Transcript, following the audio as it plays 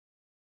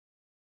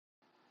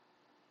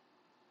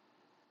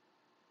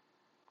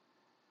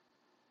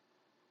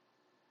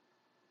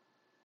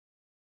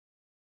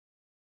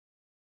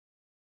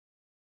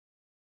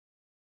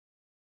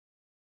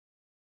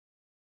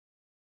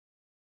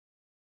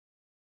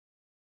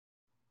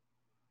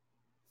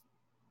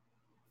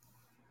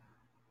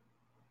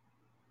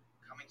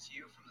Coming to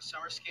you from the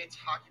Summer Skates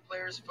Hockey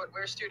Players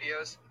Footwear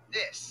Studios,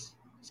 this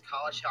is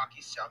College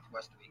Hockey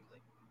Southwest Weekly.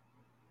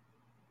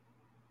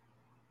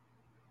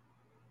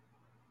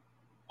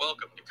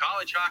 Welcome to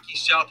College Hockey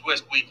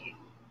Southwest Weekly,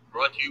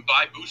 brought to you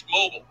by Boost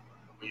Mobile,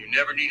 where you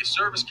never need a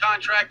service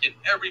contract and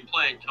every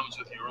plan comes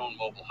with your own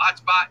mobile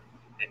hotspot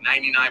and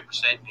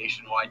 99%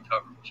 nationwide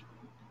coverage.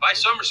 By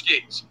Summer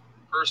Skates,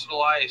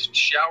 personalized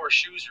shower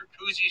shoes or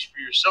koozies for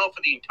yourself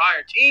and the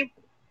entire team.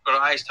 Go to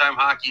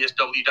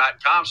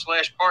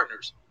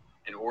icetimehockey.sw.com/partners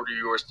and order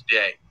yours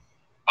today.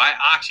 By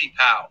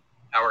OxyPow,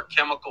 our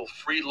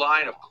chemical-free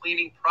line of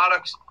cleaning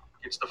products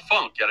gets the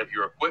funk out of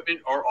your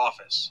equipment or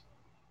office.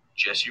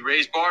 Jesse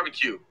Ray's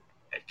Barbecue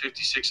at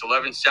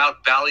 5611 South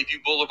Valley View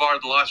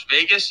Boulevard in Las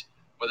Vegas.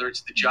 Whether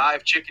it's the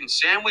Jive Chicken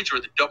Sandwich or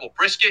the Double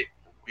Brisket,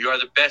 we are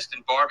the best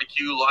in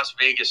barbecue Las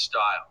Vegas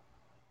style.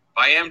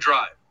 By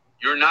M-Drive,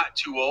 you're not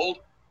too old.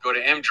 Go to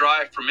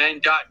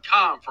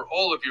mdriveformen.com for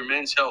all of your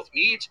men's health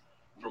needs,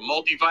 from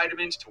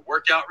multivitamins to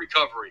workout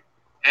recovery.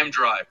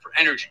 M-Drive for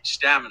energy,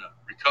 stamina,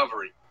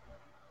 recovery.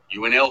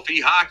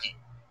 UNLV Hockey.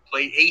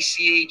 Play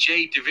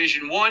ACHA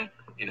Division I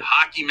in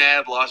Hockey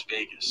Mad Las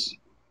Vegas.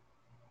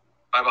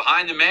 By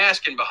Behind the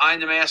Mask and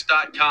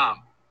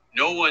BehindTheMask.com.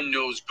 No one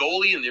knows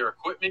goalie and their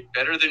equipment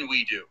better than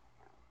we do.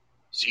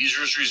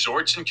 Caesars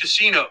Resorts and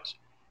Casinos.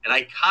 An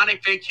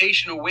iconic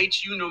vacation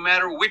awaits you no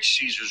matter which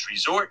Caesars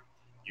Resort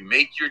you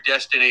make your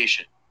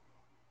destination.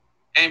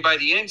 And by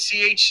the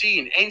NCHC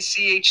and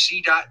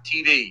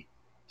NCHC.TV.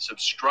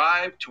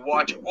 Subscribe to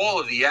watch all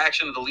of the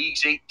action of the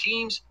league's 8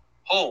 teams,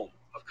 home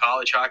of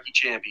college hockey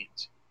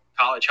champions.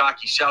 College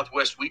Hockey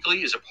Southwest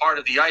Weekly is a part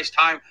of the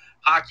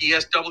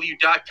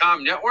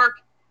IcetimeHockeySW.com network.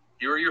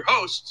 Here are your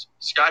hosts,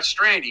 Scott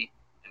Strandy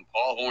and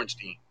Paul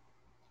Hornstein.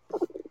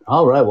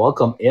 All right,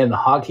 welcome in,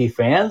 hockey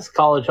fans,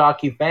 college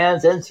hockey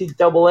fans,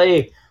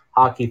 NCAA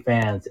hockey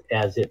fans,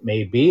 as it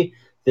may be.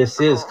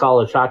 This is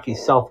College Hockey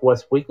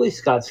Southwest Weekly.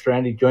 Scott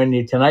Strandy joining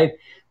you tonight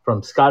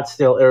from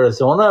Scottsdale,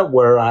 Arizona,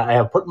 where I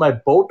have put my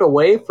boat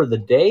away for the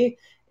day,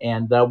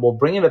 and we'll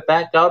bringing it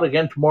back out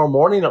again tomorrow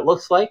morning, it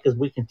looks like, as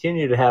we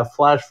continue to have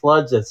flash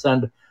floods that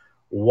send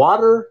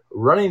water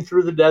running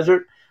through the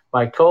desert.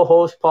 My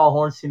co-host, Paul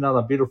Hornstein, on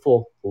a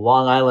beautiful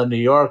Long Island, New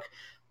York.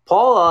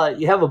 Paul,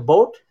 you have a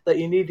boat that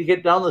you need to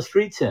get down the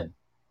streets in?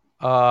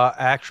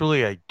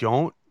 Actually, I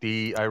don't.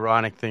 The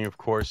ironic thing, of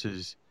course,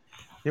 is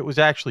it was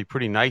actually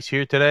pretty nice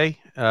here today.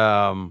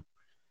 And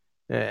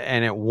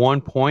at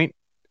one point,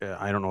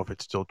 I don't know if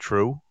it's still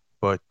true,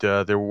 but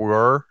there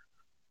were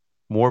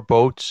more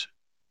boats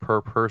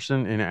per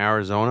person in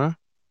Arizona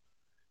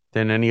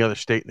than any other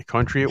state in the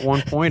country at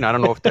one point. I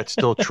don't know if that's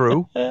still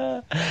true.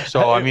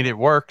 So, I mean, it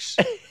works.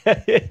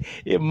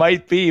 It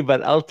might be,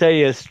 but I'll tell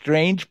you,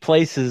 strange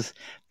places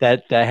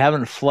that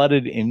haven't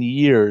flooded in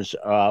years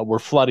were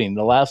flooding.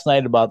 The last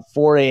night about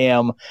 4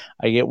 a.m.,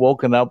 I get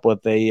woken up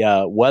with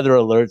a weather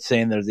alert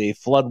saying there's a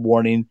flood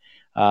warning,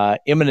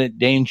 imminent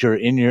danger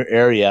in your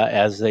area,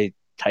 as they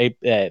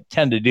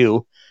tend to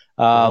do.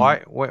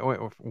 Wait.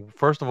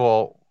 First of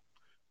all,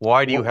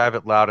 why do you have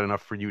it loud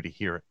enough for you to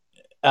hear it?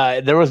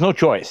 There was no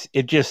choice.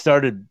 It just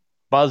started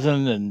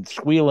buzzing and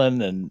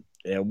squealing and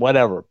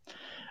whatever.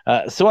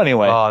 So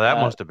anyway. Oh, that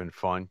must have been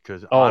fun,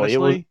 because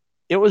honestly,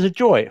 it was a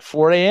joy.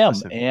 4 a.m.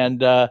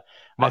 And I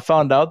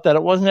found out that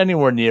it wasn't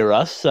anywhere near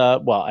us.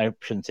 Well, I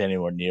shouldn't say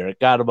anywhere near. It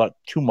got about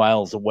 2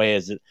 miles away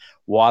as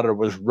water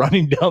was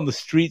running down the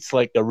streets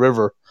like a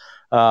river.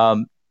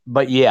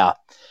 But yeah.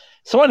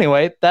 So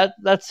anyway,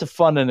 that's the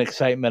fun and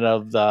excitement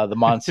of the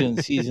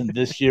monsoon season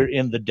this year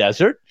in the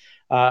desert.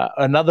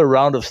 Another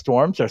round of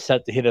storms are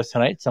set to hit us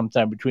tonight,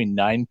 sometime between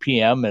 9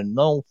 p.m. and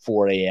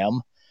 4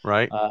 a.m.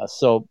 Right.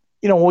 So,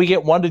 when we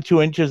get 1 to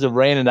 2 inches of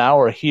rain an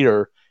hour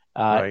here,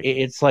 right.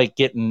 It's like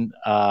getting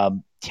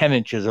 10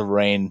 inches of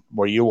rain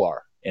where you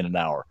are in an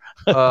hour.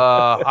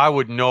 I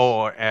would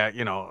know,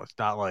 it's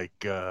not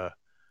like I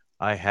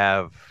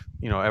have,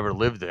 ever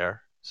lived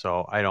there.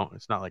 So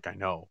it's not like I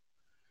know.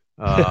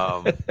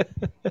 I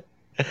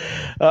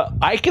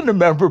can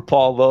remember,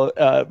 Paul,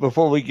 though,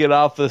 before we get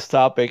off this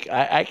topic,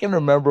 I can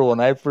remember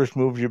when I first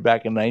moved here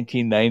back in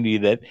 1990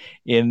 that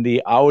in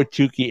the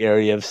Ahwatukee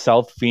area of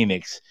South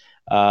Phoenix,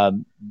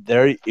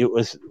 there it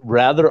was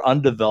rather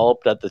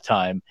undeveloped at the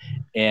time,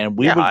 and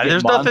we would get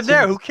there's nothing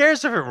there. Who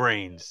cares if it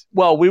rains?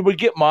 Well, we would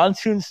get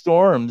monsoon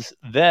storms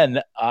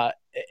then,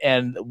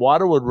 and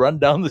water would run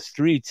down the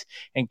streets,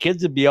 and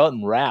kids would be out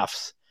in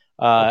rafts.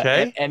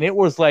 Okay, and it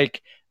was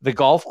like the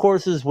golf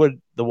courses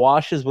the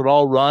washes would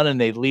all run, and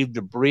they'd leave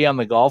debris on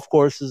the golf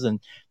courses, and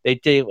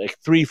they'd take like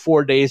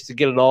 3-4 days to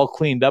get it all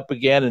cleaned up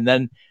again, and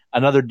then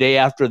another day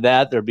after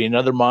that, there'd be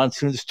another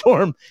monsoon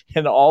storm,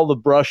 and all the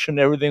brush and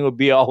everything would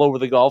be all over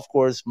the golf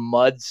course,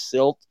 mud,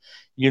 silt,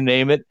 you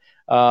name it.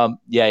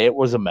 It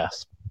was a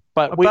mess.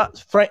 But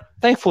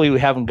thankfully, we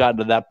haven't gotten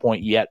to that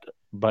point yet.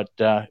 But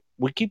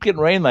we keep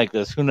getting rain like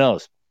this. Who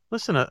knows?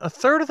 Listen, a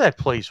third of that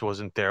place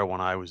wasn't there when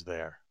I was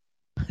there.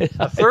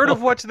 A third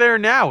of what's there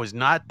now is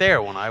not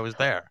there when I was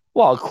there.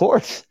 Well, of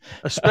course.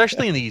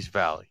 Especially in the East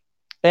Valley.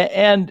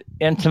 And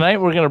tonight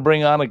we're going to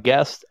bring on a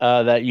guest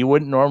that you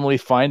wouldn't normally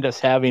find us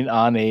having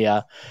on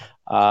a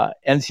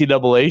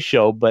NCAA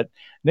show, but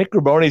Nick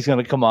Graboni is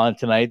going to come on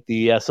tonight,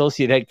 the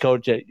associate head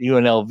coach at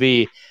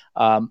UNLV.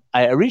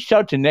 I reached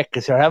out to Nick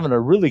because they're having a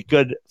really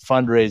good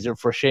fundraiser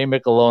for Shea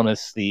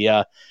Michelonis,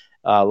 the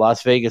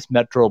Las Vegas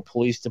Metro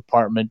Police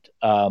Department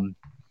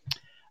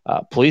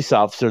police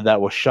officer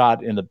that was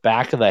shot in the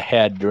back of the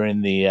head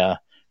during the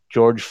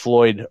George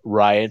Floyd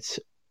riots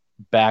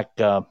back,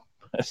 it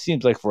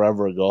seems like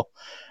forever ago,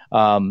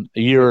 a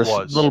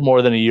little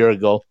more than a year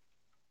ago.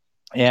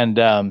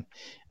 And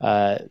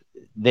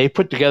they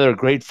put together a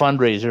great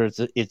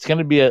fundraiser. It's going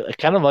to be a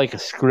kind of like a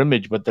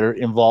scrimmage, but they're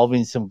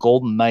involving some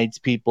Golden Knights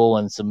people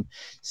and some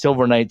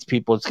Silver Knights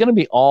people. It's going to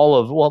be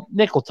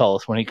Nick will tell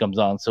us when he comes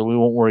on, so we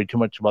won't worry too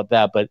much about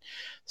that. But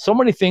so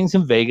many things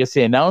in Vegas.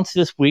 They announced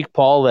this week,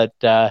 Paul,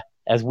 that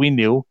as we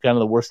knew, kind of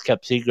the worst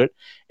kept secret,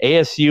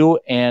 ASU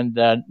and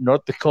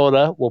North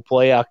Dakota will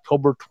play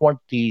October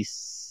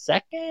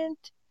 22nd,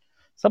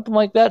 something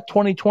like that,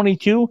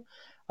 2022.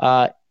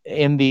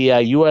 In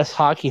the U.S.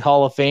 Hockey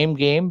Hall of Fame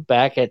game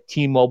back at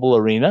T-Mobile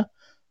Arena.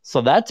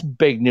 So that's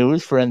big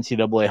news for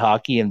NCAA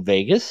hockey in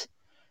Vegas.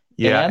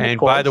 Yeah, and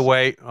by the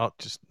way,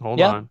 just hold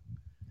on.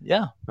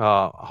 Yeah.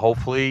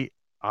 Hopefully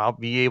I'll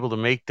be able to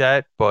make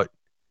that, but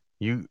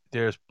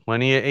there's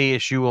plenty of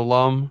ASU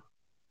alum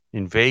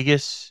in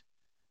Vegas.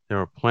 There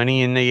are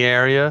plenty in the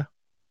area.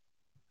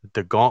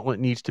 The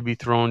gauntlet needs to be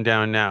thrown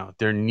down now.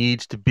 There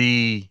needs to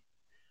be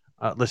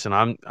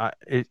listen,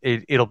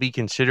 it'll be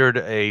considered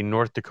a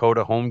North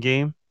Dakota home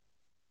game,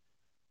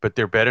 but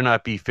there better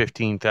not be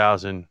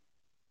 15,000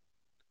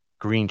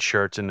 green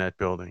shirts in that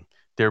building.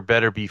 There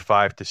better be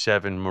 5 to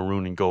 7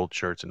 maroon and gold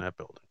shirts in that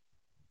building.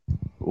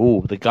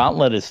 Ooh, the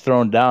gauntlet is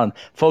thrown down.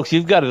 Folks,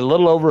 you've got a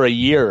little over a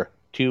year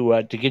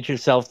to get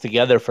yourself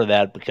together for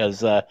that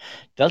because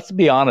let's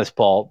be honest,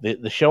 Paul,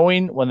 the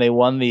showing when they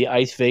won the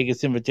Ice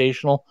Vegas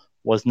Invitational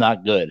was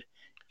not good.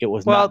 It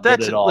was not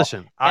good at all.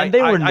 Listen, and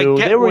they were new.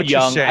 They were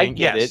young. I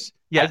get it.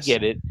 Yes. I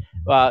get it.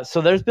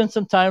 So there's been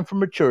some time for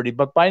maturity.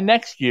 But by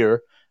next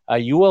year,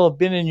 you will have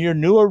been in your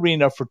new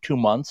arena for 2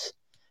 months.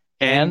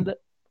 And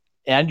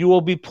you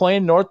will be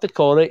playing North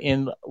Dakota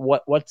in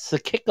what's the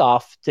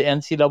kickoff to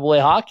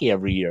NCAA hockey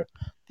every year.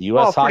 The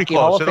U.S. Hockey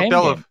Hall of Fame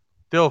game.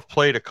 They'll have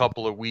played a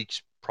couple of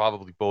weeks,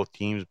 probably both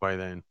teams by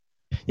then.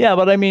 Yeah,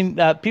 but I mean,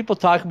 people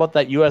talk about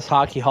that U.S.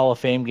 Hockey Hall of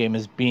Fame game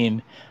as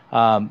being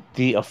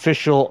the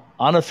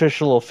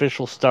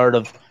unofficial start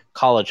of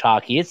college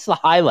hockey. It's the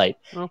highlight.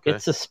 Okay.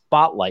 It's the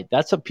spotlight.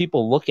 That's what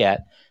people look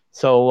at.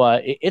 So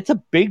it's a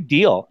big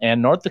deal.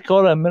 And North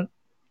Dakota and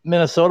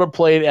Minnesota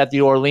played at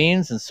the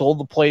Orleans and sold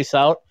the place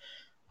out.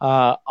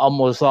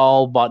 Almost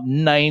all about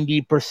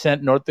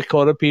 90% North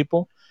Dakota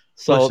people.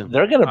 So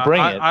they're going to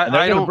bring it. And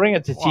they're going to bring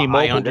it to T-Mobile.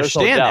 I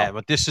understand that,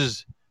 but this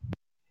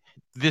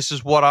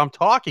is what I'm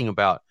talking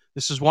about.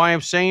 This is why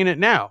I'm saying it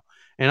now.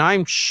 And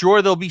I'm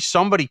sure there'll be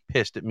somebody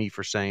pissed at me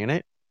for saying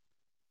it.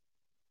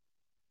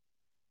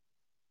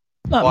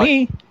 Not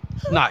me.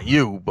 Not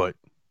you, but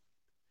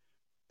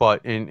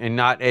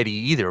not Eddie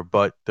either.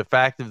 But the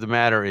fact of the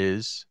matter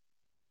is,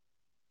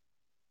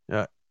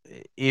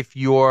 if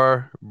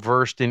you're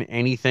versed in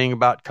anything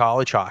about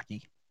college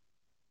hockey,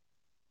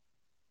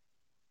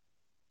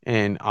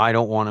 and I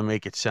don't want to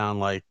make it sound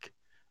like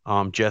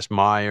Jess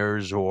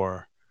Myers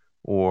or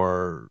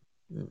Pat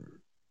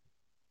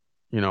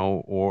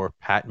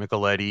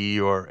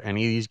Micheletti or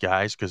any of these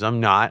guys, because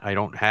I'm not. I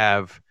don't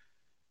have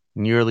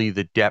nearly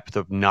the depth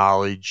of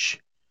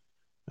knowledge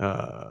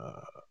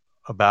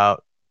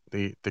about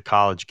the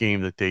college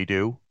game that they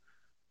do.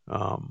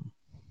 But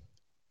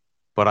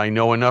I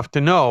know enough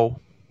to know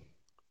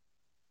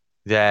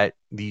that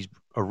these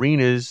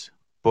arenas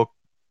book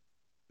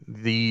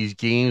these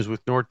games with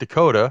North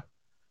Dakota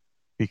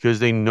because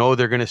they know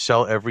they're going to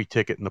sell every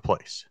ticket in the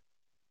place.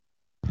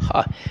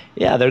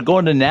 Yeah, they're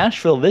going to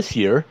Nashville this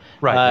year.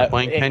 Right, they're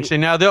playing Penn State.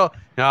 Now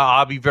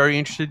I'll be very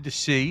interested to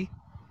see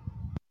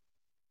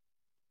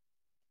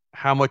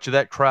how much of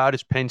that crowd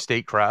is Penn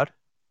State crowd.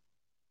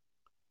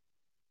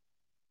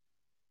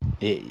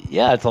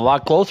 Yeah, it's a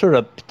lot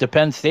closer to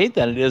Penn State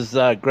than it is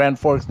Grand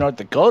Forks, North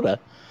Dakota.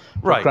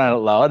 Right, crying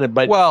out loud.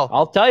 But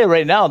I'll tell you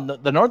right now,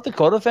 the North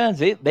Dakota fans,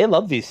 they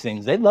love these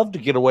things. They love to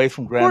get away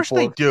from Grand Forks. Of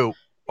course they do.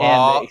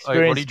 And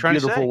experience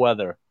beautiful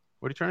weather.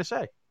 What are you trying to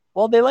say?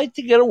 Well, they like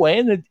to get away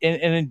and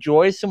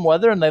enjoy some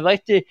weather, and they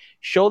like to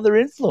show their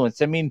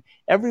influence. I mean,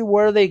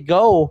 everywhere they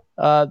go,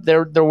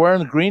 they're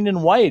wearing green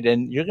and white,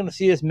 and you're going to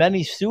see as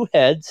many Sioux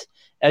heads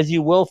as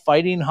you will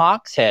Fighting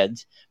Hawks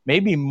heads,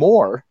 maybe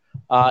more,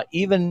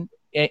 even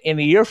in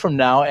a year from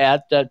now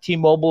at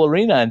T-Mobile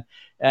Arena.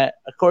 And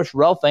of course,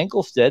 Ralph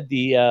Enkelstead,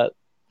 the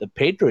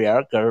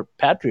patriarch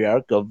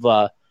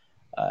of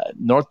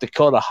North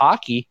Dakota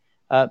hockey,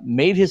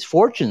 made his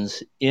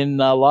fortunes in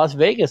Las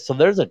Vegas. So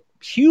there's a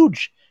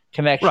huge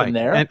connection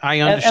there. And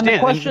I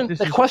understand. And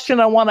the question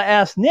I want to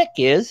ask Nick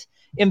is,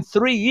 in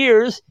 3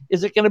 years,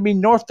 is it going to be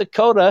North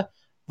Dakota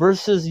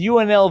versus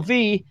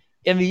UNLV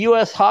in the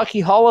U.S. Hockey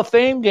Hall of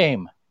Fame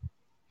game?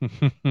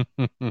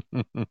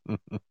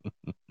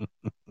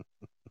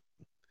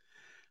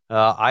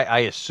 I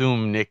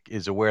assume Nick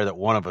is aware that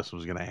one of us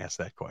was going to ask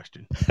that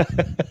question.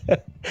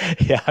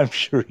 Yeah, I'm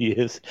sure he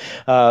is.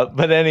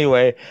 But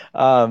anyway,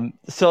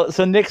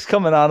 so Nick's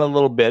coming on a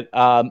little bit.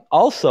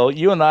 Also,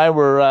 you and I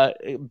were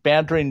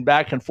bantering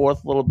back and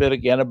forth a little bit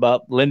again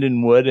about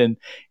Lindenwood,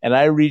 and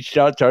I reached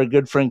out to our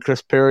good friend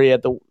Chris Perry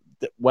at the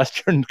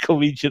Western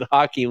Collegiate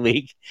Hockey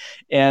League,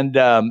 and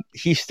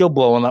he's still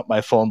blowing up my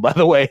phone, by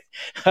the way.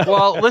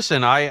 Well,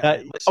 listen,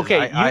 I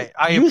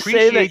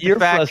say that you're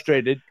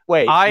frustrated.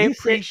 Wait,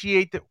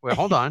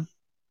 hold on.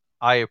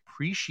 I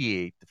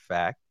appreciate the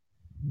fact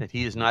that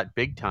he is not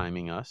big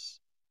timing us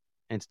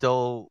and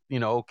still,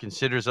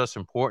 considers us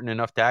important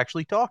enough to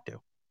actually talk to.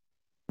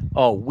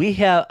 Oh,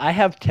 I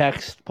have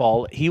text,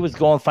 Paul. He was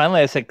going,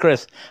 finally I said,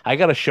 Chris, I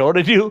got a show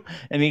to do.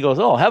 And he goes,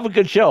 oh, have a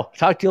good show.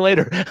 Talk to you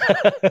later.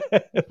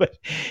 But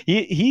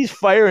he's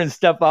firing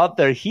stuff out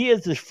there. He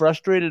is as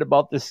frustrated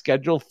about this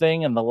schedule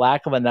thing and the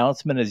lack of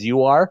announcement as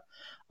you are.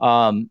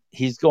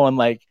 He's going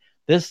like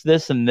this,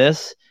 and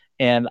this.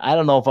 And I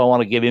don't know if I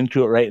want to get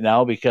into it right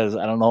now because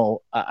I don't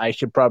know. I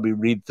should probably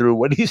read through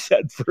what he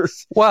said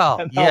first.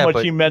 Well, and how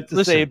much he meant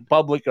to say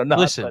public or not.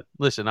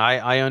 Listen,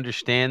 I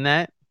understand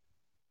that.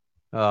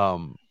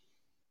 But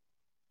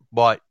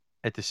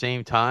at the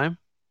same time,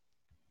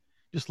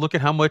 just look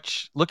how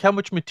much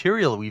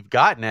material we've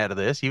gotten out of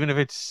this, even if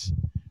it's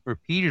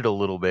repeated a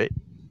little bit.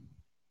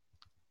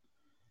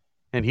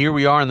 And here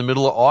we are in the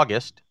middle of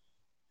August.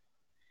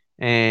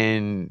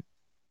 And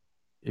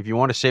if you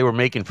want to say we're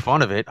making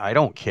fun of it, I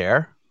don't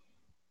care.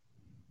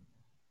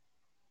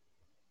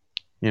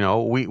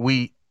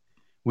 We've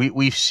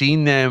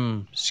seen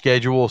them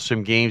schedule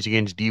some games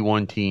against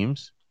D1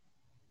 teams.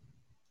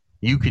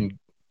 You can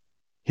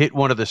hit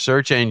one of the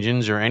search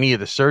engines or any of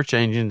the search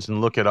engines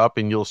and look it up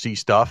and you'll see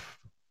stuff.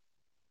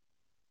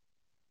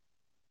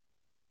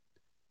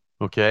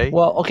 Okay.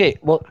 Well,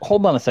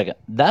 hold on a second.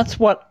 That's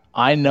what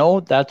I know.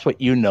 That's what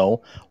you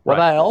know. What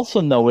I also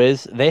know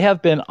is they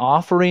have been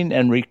offering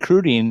and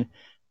recruiting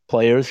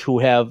players who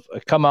have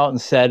come out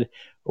and said,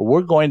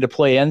 we're going to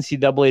play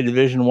NCAA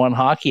Division I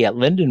hockey at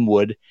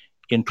Lindenwood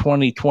in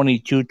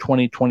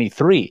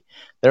 2022-2023.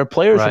 There are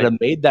players that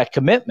have made that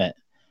commitment.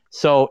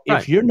 So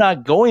if you're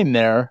not going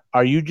there,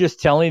 are you just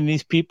telling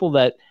these people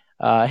that,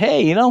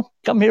 hey,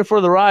 come here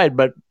for the ride,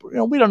 but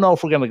we don't know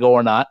if we're going to go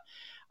or not.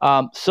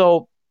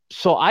 So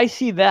I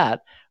see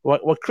that.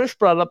 What Chris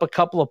brought up a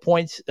couple of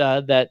points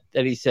that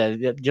he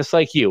said, just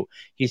like you.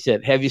 He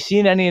said, have you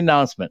seen any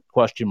announcement? ?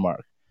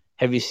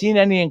 Have you seen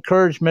any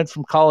encouragement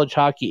from College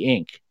Hockey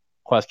Inc.? ?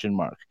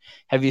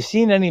 Have you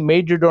seen any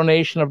major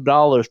donation of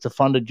dollars to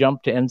fund a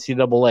jump to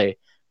NCAA? ?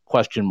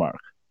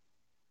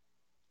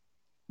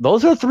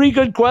 Those are three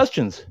good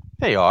questions.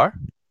 They are.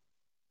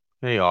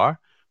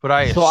 But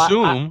I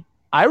assume...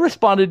 I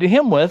responded to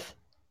him with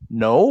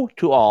no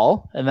to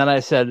all. And then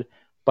I said,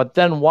 but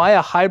then why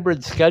a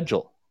hybrid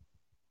schedule?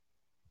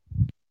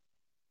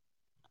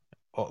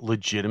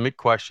 Legitimate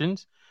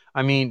questions.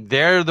 I mean,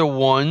 they're the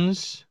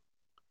ones...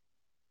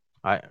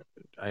 I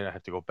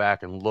have to go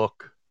back and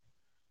look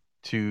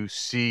to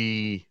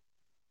see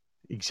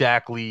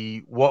exactly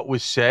what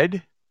was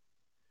said.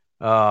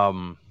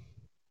 The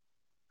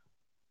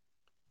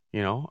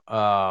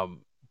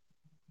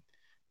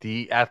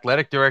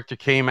athletic director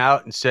came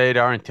out and said,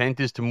 our intent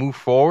is to move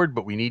forward,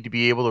 but we need to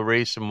be able to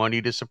raise some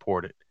money to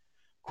support it.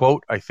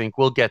 Quote, I think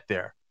we'll get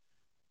there.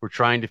 We're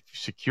trying to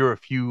secure a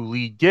few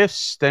league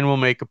gifts, then we'll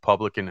make a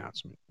public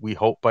announcement. We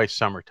hope by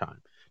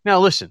summertime. Now,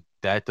 listen,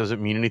 that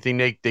doesn't mean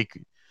anything.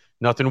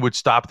 Nothing would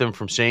stop them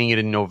from saying it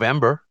in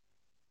November.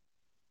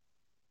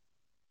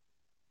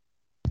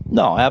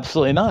 No,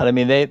 absolutely not. I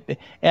mean,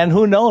 and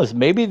who knows?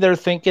 Maybe they're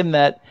thinking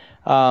that,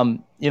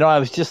 I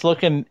was just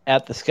looking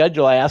at the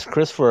schedule. I asked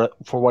Chris for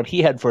what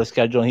he had for a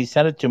schedule, and he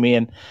sent it to me,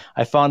 and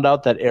I found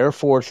out that Air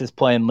Force is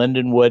playing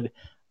Lindenwood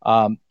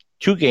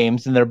 2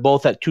 games, and they're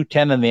both at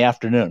 2:10 in the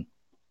afternoon.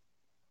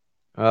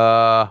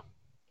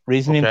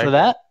 Reasoning for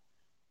that?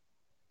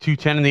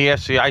 2:10 in the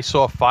FC. I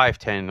saw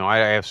 5:10. I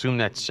assume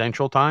that's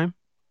Central Time.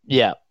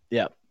 Yeah.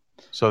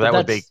 So that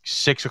would be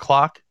 6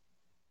 o'clock.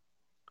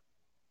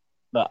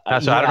 I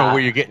don't know where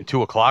you're getting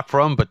 2 o'clock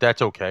from, but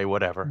that's okay.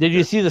 Whatever. Did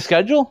you see the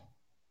schedule?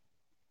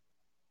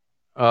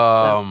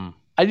 I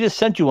just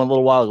sent you one a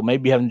little while ago.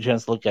 Maybe you haven't had a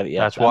chance to look at it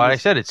yet. That's why I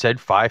said it said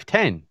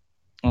 5:10.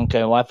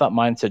 Okay. Well, I thought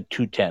mine said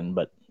 2:10,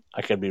 but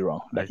I could be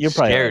wrong. You're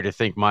probably scary to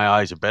think my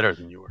eyes are better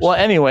than yours. Well,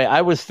 anyway,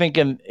 I was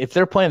thinking if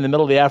they're playing in the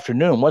middle of the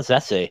afternoon, what's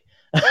that say?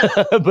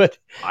 But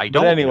I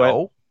don't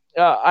know.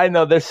 I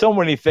know there's so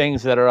many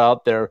things that are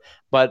out there,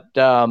 but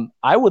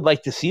I would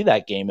like to see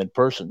that game in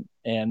person.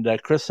 And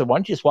Chris said, why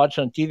don't you just watch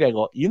it on TV? I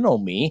go, you know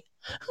me.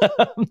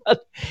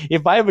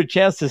 If I have a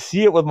chance to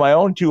see it with my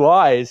own 2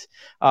 eyes,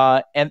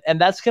 and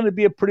that's going to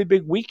be a pretty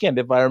big weekend.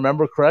 If I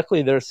remember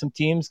correctly, there's some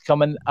teams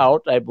coming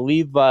out. I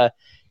believe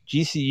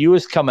GCU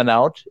is coming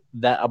out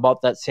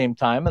about that same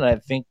time, and I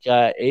think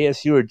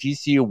ASU or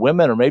GCU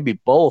women, or maybe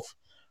both,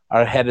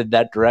 are headed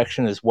that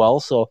direction as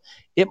well. So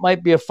it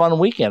might be a fun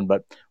weekend,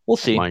 but we'll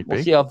see.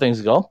 We'll see how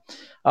things go.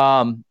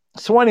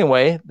 So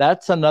anyway,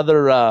 that's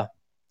another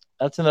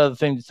That's another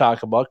thing to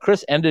talk about.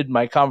 Chris ended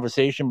my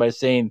conversation by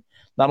saying,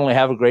 not only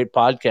have a great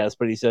podcast,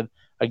 but he said,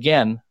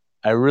 again,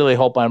 I really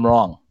hope I'm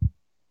wrong.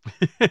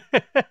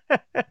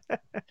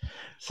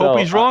 Hope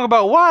he's wrong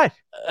about what?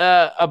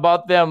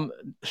 About them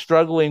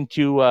struggling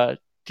to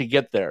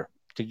get there,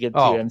 to get to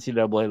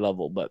NCAA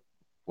level. But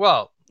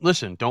well,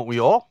 listen, don't we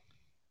all?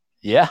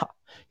 Yeah,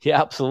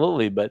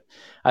 absolutely. But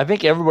I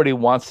think everybody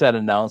wants that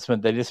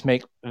announcement. They just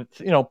make,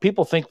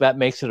 people think that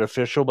makes it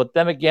official. But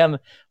then again,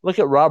 look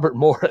at Robert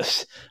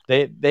Morris.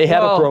 They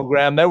had a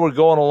program. They were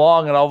going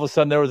along, and all of a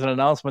sudden there was an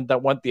announcement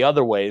that went the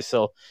other way.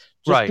 So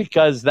just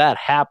because that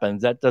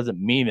happens, that doesn't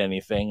mean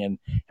anything. And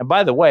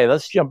by the way,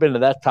 let's jump into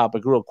that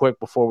topic real quick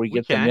before we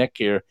get to Nick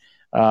here.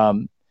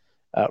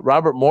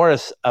 Robert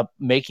Morris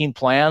making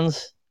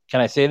plans.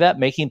 Can I say that?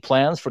 Making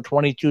plans for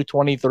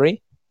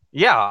 22-23?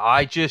 Yeah,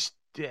 I just...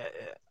 that's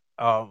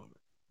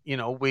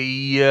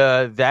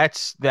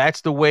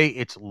the way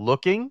it's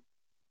looking.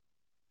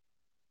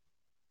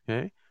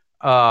 Okay.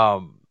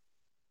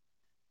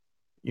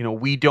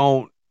 We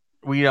don't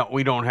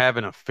have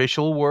an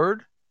official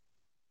word.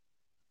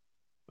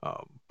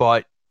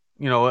 But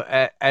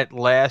at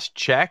last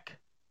check,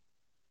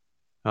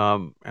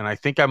 and I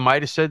think I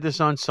might have said this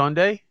on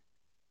Sunday,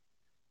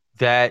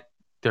 that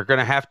they're going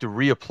to have to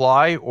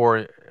reapply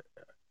or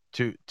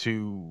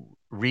to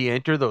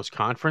re-enter those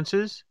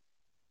conferences.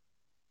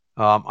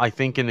 I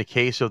think in the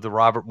case of the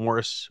Robert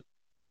Morris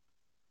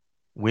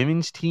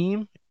women's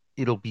team,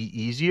 it'll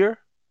be easier.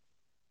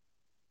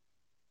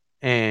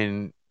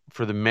 And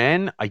for the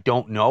men, I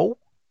don't know,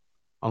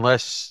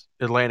 unless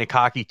Atlantic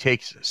Hockey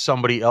takes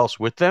somebody else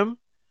with them.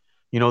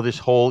 This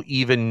whole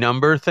even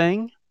number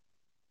thing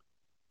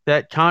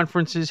that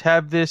conferences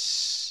have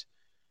this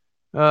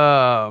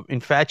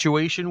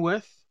infatuation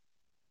with.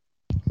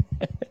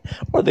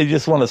 Or they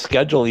just want to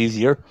schedule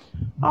easier.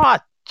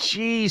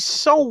 Geez,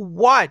 so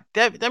what?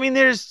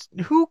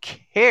 Who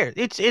cares?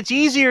 It's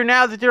easier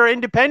now that there are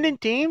independent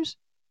teams.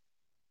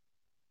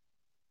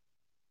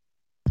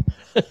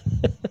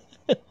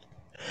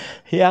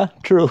 Yeah,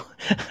 true.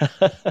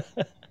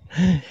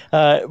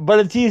 But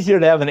it's easier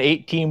to have an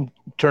 8-team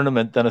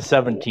tournament than a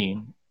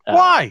 17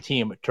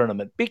 team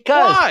tournament,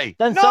 because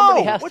then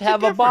somebody has to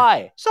have a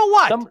bye. So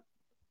what?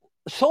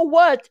 So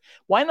what?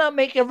 Why not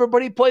make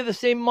everybody play the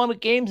same amount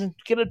of games and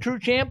get a true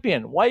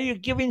champion? Why are you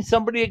giving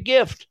somebody a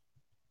gift?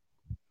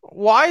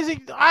 Why is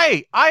it?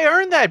 I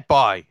earned that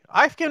bye.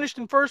 I finished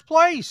in first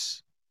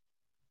place.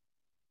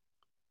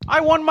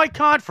 I won my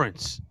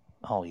conference.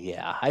 Oh,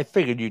 yeah. I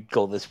figured you'd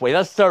go this way.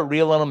 Let's start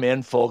reeling them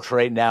in, folks,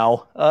 right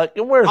now.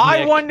 Where's Nick?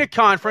 I won the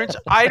conference.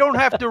 I don't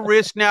have to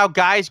risk now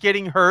guys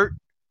getting hurt.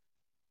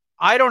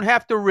 I don't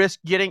have to risk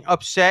getting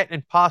upset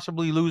and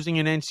possibly losing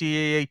an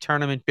NCAA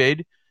tournament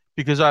bid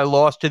because I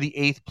lost to the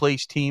 8th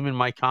place team in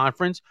my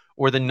conference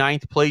or the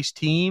 9th place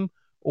team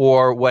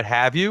or what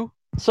have you.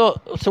 So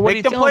what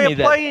make them play a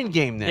play-in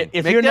game then.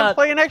 If make them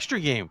play an extra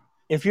game.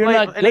 If you're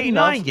not good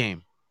enough, 8-9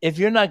 game. If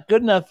you're not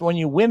good enough when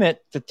you win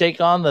it to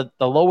take on the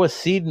lowest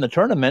seed in the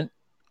tournament,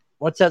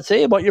 what's that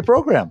say about your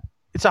program?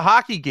 It's a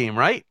hockey game,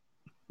 right?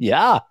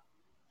 Yeah.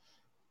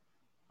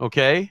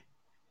 Okay.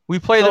 We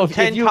play them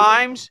 10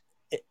 times.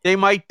 They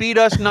might beat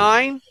us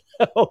 9.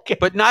 Okay.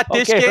 But not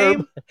this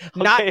game. Herb.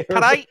 Not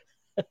tonight.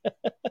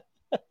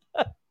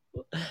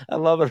 I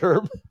love it,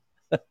 Herb.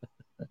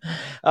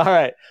 All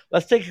right,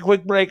 let's take a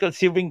quick break. Let's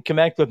see if we can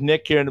connect with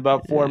Nick here in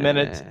about 4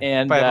 minutes,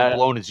 and if I haven't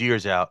blown his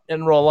ears out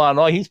and roll on.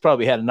 Oh, he's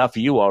probably had enough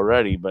of you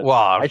already. But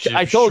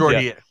I told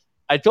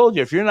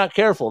you, if you're not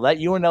careful, that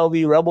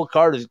UNLV Rebel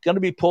card is going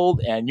to be pulled,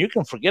 and you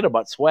can forget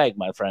about swag,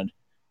 my friend.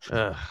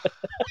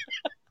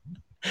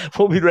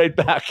 We'll be right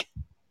back.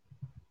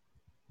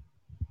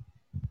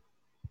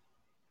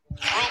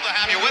 Thrilled to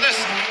have you with us.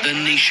 The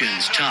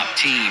nation's top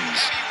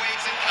teams.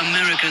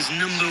 America's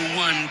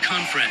 #1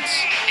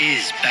 conference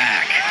is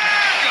back.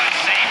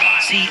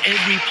 See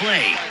every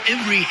play,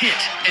 every hit,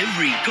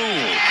 every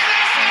goal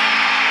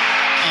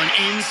on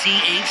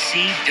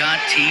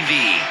NCHC.TV.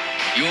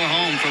 Your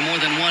home for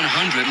more than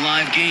 100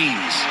 live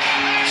games.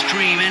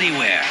 Stream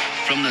anywhere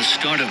from the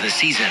start of the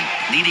season,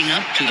 leading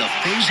up to the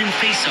Frozen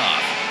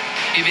Face-Off.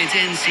 If it's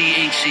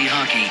NCHC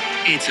hockey,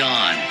 it's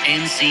on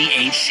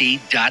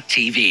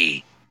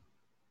NCHC.TV.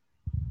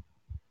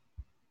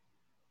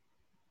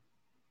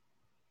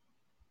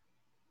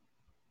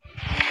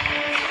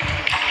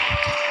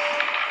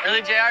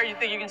 Really, JR? You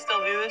think you can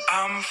still do this?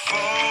 I'm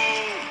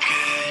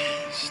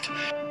focused.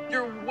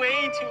 You're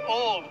way too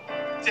old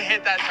to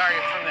hit that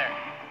target from there.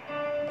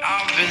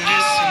 I've been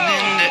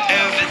listening to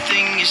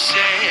everything you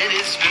said.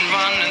 It's been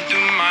running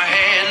through my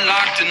head,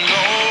 locked and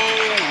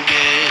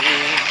loaded.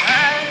 All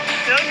right,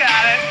 still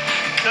got it.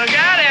 Still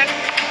got it.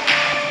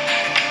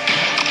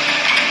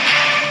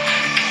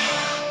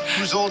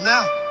 Who's old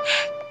now?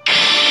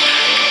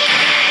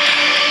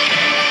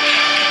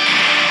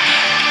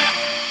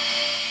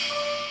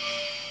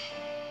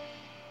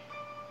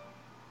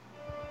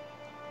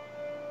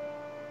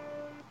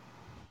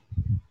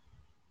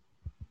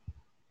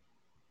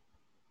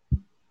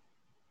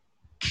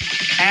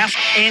 Ask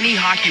any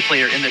hockey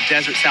player in the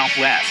desert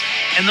Southwest,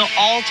 and they'll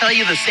all tell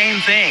you the same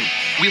thing.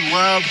 We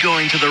love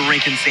going to the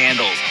rink in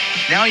sandals.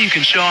 Now you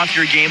can show off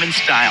your game in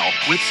style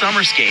with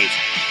summer skates.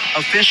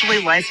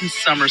 Officially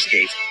licensed summer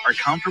skates are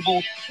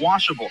comfortable,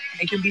 washable,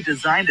 and can be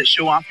designed to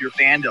show off your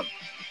fandom.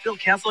 Phil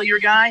Kessel your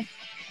guy?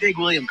 Big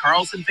William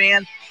Karlsson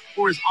fan?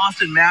 Or is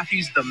Austin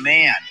Matthews the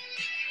man?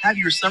 Have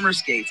your summer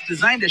skates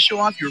designed to show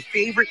off your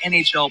favorite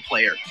NHL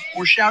player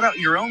or shout out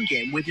your own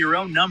game with your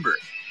own number.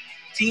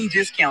 Team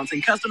discounts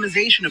and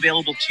customization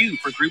available too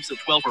for groups of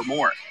 12 or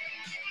more.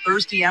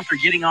 Thirsty after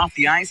getting off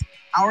the ice?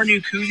 Our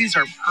new koozies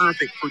are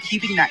perfect for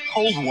keeping that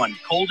cold one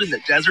cold in the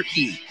desert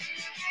heat.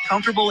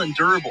 Comfortable and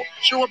durable,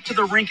 show up to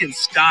the rink in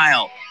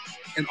style.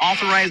 An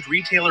authorized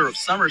retailer of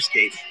summer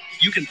skates,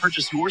 you can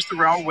purchase yours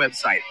through our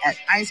website at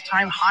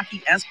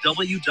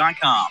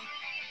IcetimeHockeySW.com.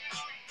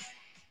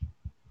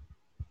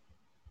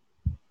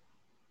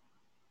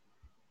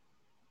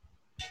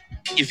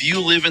 If you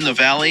live in the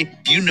Valley,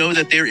 you know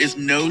that there is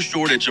no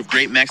shortage of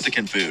great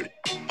Mexican food.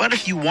 But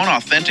if you want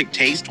authentic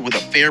taste with a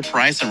fair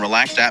price and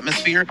relaxed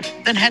atmosphere,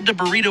 then head to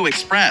Burrito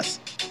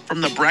Express.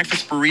 From the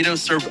breakfast burritos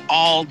served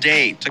all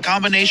day to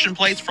combination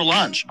plates for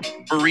lunch,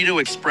 Burrito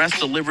Express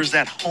delivers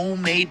that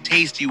homemade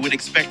taste you would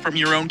expect from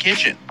your own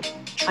kitchen.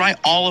 Try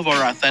all of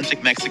our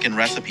authentic Mexican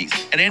recipes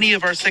at any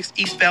of our 6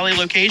 East Valley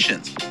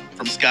locations,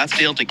 from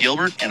Scottsdale to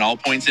Gilbert and all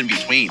points in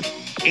between.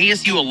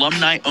 ASU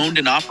alumni owned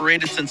and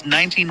operated since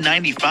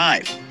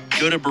 1995.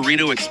 Go to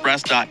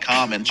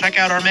burritoexpress.com and check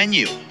out our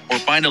menu or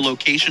find a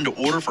location to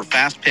order for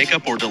fast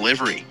pickup or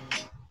delivery.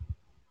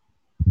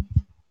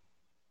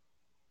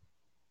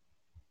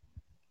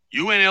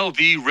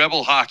 UNLV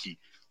Rebel Hockey,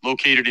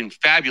 located in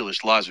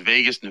fabulous Las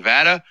Vegas,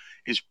 Nevada,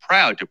 is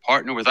proud to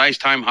partner with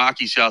Icetime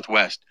Hockey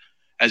Southwest.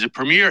 As a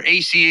premier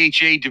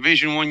ACHA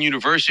Division I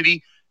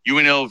university,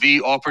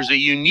 UNLV offers a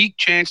unique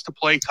chance to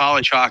play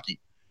college hockey.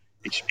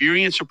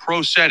 Experience a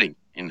pro setting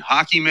in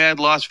Hockey Mad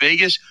Las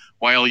Vegas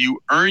while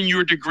you earn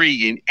your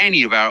degree in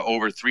any of our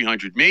over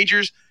 300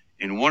 majors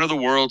in one of the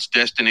world's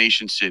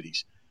destination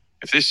cities.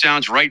 If this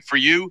sounds right for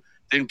you,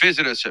 then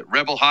visit us at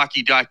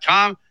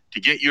rebelhockey.com to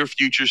get your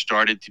future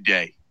started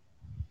today.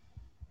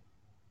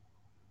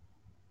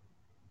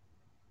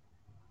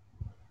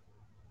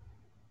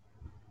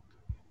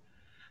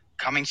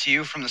 Coming to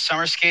you from the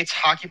Summer Skates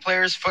Hockey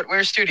Players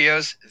Footwear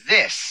Studios,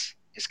 this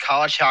is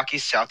College Hockey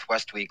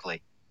Southwest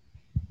Weekly.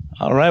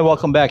 All right,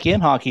 welcome back in,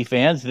 hockey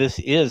fans. This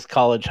is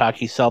College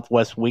Hockey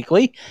Southwest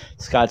Weekly.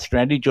 Scott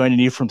Strandy joining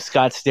you from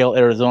Scottsdale,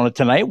 Arizona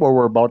tonight, where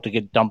we're about to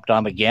get dumped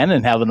on again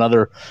and have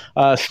another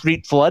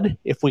street flood,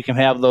 if we can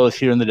have those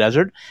here in the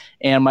desert.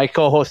 And my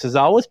co-host, as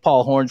always,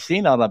 Paul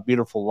Hornstein, out on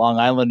beautiful Long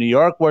Island, New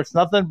York, where it's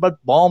nothing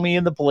but balmy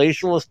in the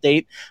palatial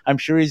estate. I'm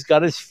sure he's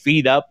got his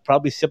feet up,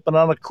 probably sipping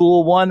on a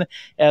cool one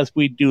as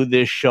we do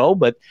this show.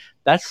 But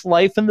that's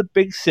life in the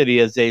big city,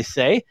 as they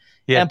say.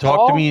 Yeah, and talk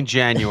Paul? to me in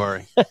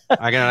January.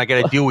 I got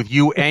to deal with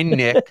you and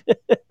Nick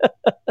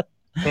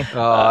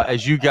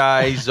as you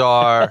guys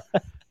are,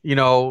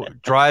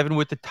 driving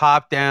with the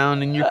top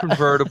down in your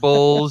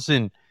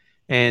convertibles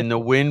and the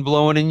wind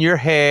blowing in your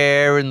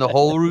hair and the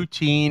whole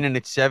routine. And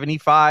it's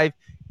 75,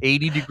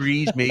 80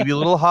 degrees, maybe a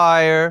little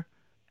higher,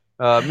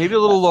 maybe a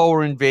little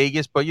lower in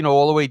Vegas, but,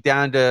 all the way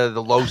down to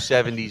the low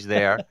 70s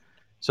there.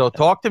 So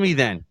talk to me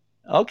then.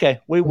 Okay,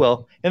 we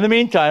will. In the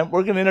meantime,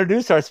 we're going to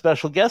introduce our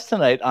special guest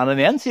tonight on an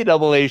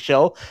NCAA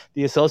show.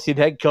 The associate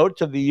head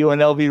coach of the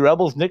UNLV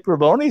Rebels, Nick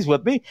Raboni, is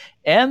with me,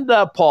 and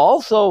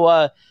Paul.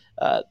 So,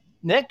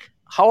 Nick,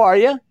 how are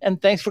you?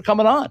 And thanks for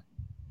coming on.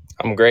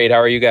 I'm great. How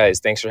are you guys?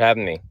 Thanks for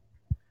having me.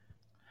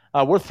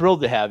 We're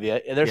thrilled to have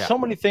you. There's so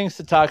many things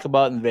to talk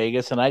about in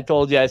Vegas, and I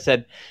told you, I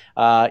said,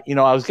 I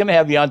was going to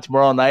have you on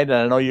tomorrow night, and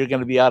I know you're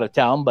going to be out of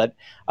town, but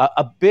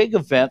a big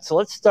event. So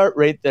let's start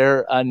right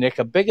there, Nick.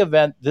 A big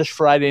event this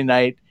Friday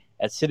night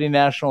at City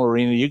National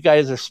Arena. You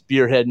guys are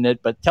spearheading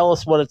it, but tell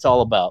us what it's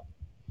all about.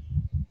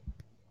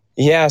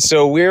 Yeah,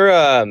 so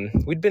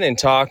we'd been in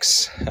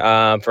talks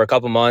for a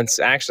couple months.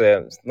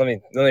 Actually, let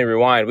me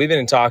rewind. We've been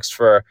in talks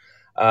for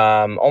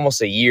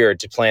almost a year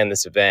to plan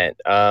this event.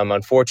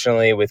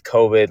 Unfortunately, with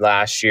COVID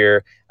last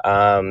year,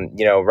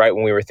 right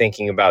when we were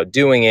thinking about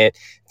doing it,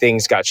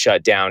 things got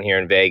shut down here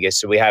in Vegas,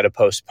 so we had to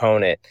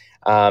postpone it.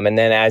 And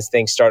then as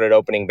things started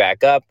opening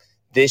back up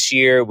this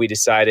year, we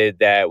decided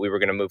that we were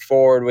going to move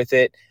forward with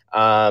it.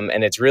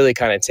 And it's really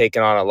kind of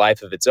taken on a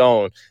life of its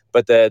own.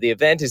 But the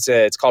event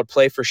it's called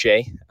Play for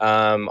Shea.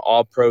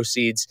 All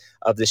proceeds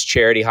of this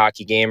charity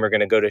hockey game are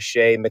going to go to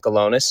Shea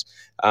Michelonis.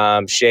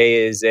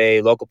 Shea is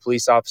a local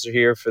police officer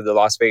here for the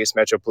Las Vegas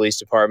Metro Police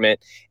Department,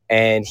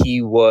 and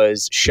he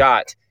was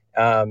shot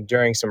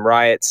during some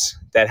riots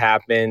that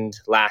happened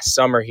last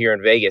summer here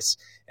in Vegas.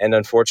 And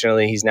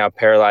unfortunately, he's now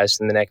paralyzed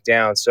from the neck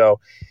down.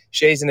 So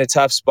Shea's in a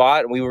tough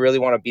spot, and we really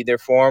want to be there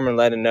for him and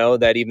let him know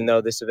that even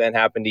though this event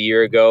happened a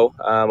year ago,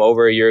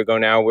 over a year ago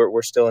now,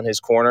 we're still in his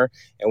corner,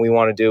 and we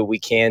want to do what we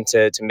can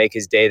to make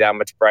his day that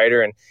much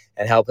brighter and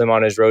help him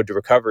on his road to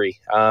recovery.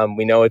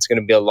 We know it's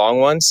going to be a long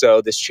one, so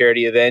this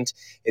charity event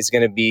is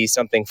going to be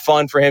something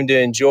fun for him to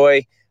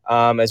enjoy,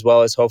 as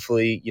well as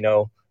hopefully,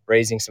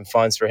 raising some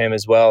funds for him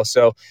as well.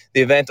 So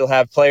the event will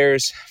have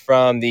players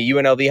from the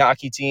UNLV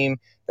hockey team,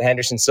 the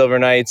Henderson Silver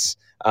Knights,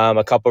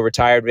 a couple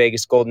retired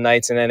Vegas Golden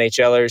Knights and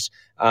NHLers,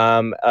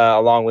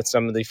 along with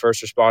some of the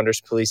first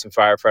responders, police, and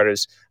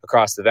firefighters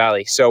across the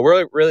valley. So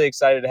we're really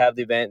excited to have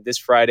the event this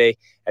Friday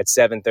at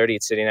 7:30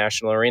 at City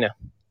National Arena.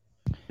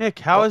 Nick,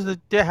 how have the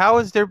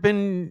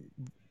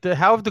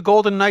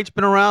Golden Knights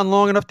been around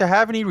long enough to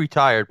have any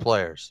retired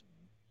players?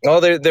 Oh,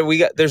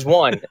 there's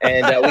one,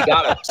 and we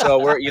got him. So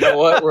we're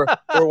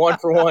 1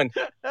 for 1.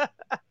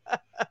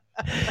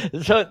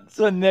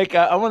 So Nick,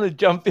 I want to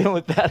jump in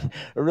with that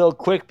real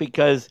quick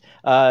because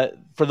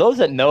for those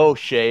that know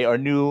Shay or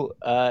knew,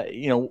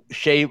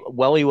 Shay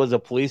while he was a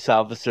police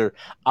officer,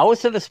 I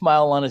always had a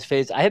smile on his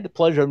face. I had the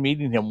pleasure of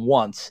meeting him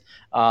once,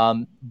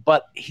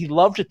 but he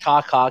loved to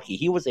talk hockey.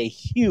 He was a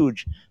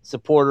huge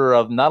supporter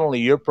of not only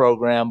your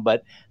program,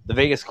 but the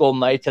Vegas Golden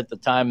Knights at the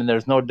time, and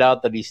there's no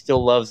doubt that he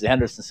still loves the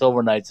Henderson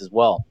Silver Knights as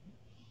well.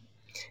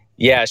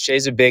 Yeah,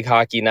 Shay's a big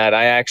hockey nut.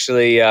 I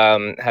actually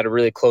had a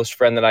really close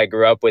friend that I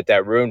grew up with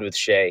that roomed with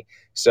Shay.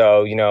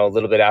 So, a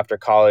little bit after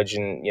college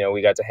and,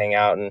 we got to hang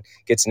out and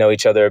get to know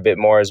each other a bit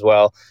more as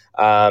well.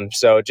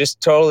 So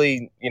just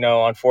totally,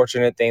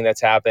 unfortunate thing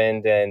that's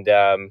happened. And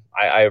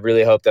I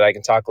really hope that I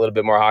can talk a little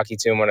bit more hockey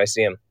to him when I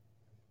see him.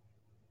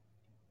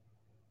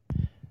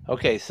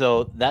 Okay,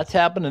 so that's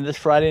happening this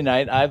Friday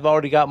night. I've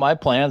already got my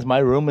plans. My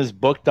room is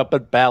booked up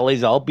at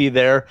Bally's. I'll be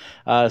there.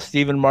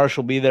 Stephen Marsh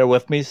will be there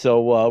with me,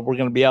 so we're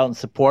going to be out in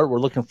support. We're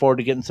looking forward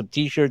to getting some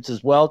T-shirts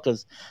as well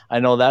because I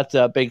know that's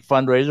a big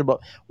fundraiser. But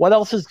what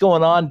else is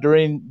going on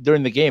during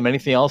the game?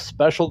 Anything else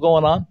special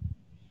going on?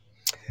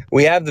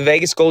 We have the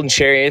Vegas Golden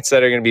Chariots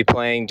that are going to be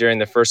playing during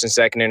the first and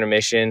second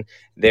intermission.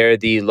 They're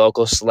the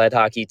local sled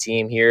hockey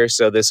team here,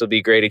 so this will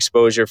be great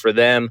exposure for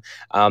them.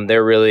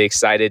 They're really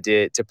excited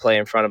to play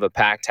in front of a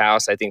packed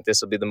house. I think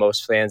this will be the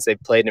most fans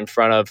they've played in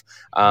front of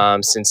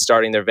since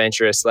starting their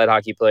venture as sled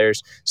hockey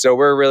players. So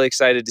we're really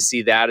excited to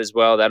see that as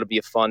well. That'll be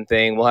a fun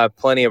thing. We'll have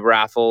plenty of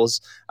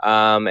raffles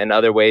and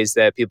other ways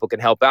that people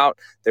can help out.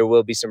 There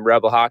will be some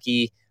Rebel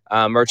Hockey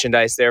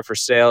merchandise there for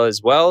sale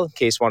as well, in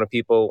case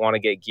people want to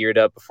get geared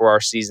up before our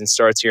season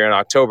starts here in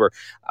October.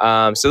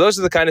 So those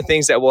are the kind of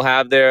things that we'll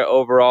have there.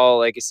 Overall,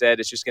 like I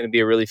said, it's just going to be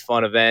a really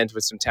fun event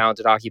with some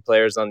talented hockey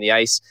players on the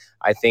ice.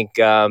 I think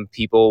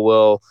people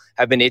will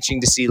have been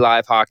itching to see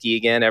live hockey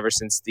again ever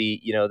since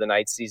the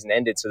Knights season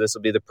ended. So this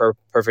will be the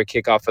perfect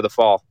kickoff for the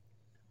fall.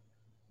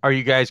 Are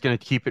you guys going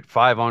to keep it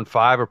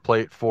 5-on-5 or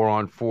play it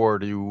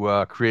 4-on-4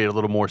 to create a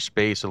little more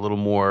space, a little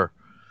more,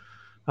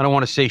 I don't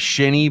want to say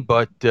shinny,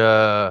 but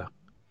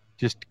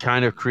just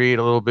kind of create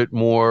a little bit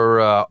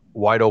more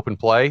wide open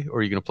play? Or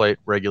are you going to play it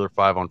regular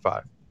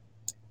 5-on-5?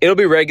 It'll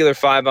be regular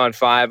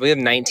 5-on-5. We have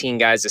 19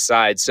 guys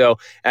aside. So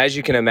as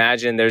you can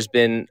imagine, there's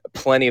been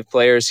plenty of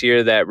players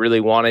here that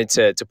really wanted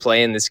to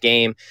play in this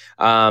game.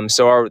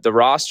 So the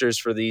rosters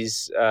for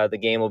the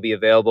game will be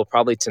available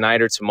probably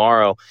tonight or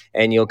tomorrow.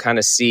 And you'll kind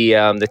of see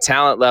the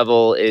talent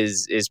level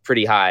is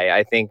pretty high.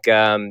 I think,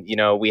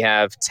 we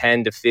have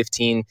 10 to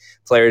 15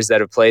 players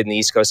that have played in the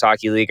East Coast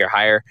Hockey League or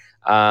higher.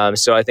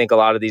 So I think a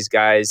lot of these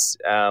guys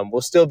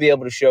will still be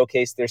able to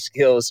showcase their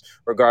skills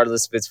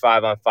regardless if it's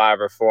 5-on-5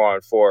 or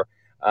 4-on-4.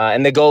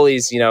 And the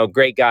goalies,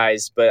 great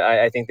guys, but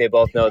I think they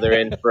both know they're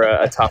in for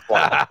a tough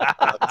one.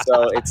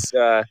 So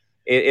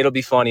it'll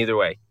be fun either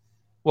way.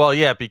 Well,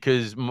 yeah,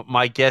 because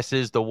my guess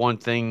is the one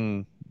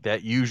thing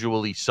that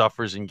usually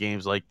suffers in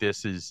games like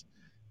this is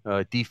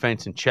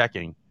defense and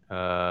checking.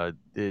 They're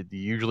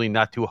usually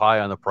not too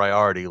high on the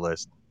priority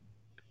list.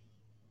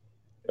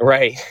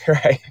 Right.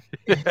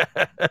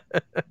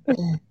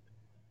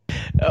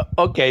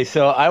 Okay,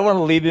 so I want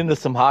to lead into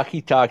some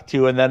hockey talk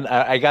too, and then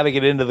I got to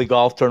get into the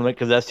golf tournament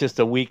because that's just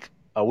a week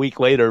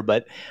later.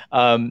 But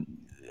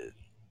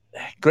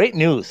great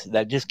news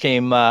that just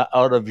came out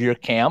of your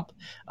camp.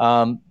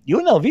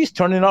 UNLV's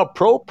turning out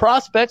pro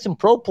prospects and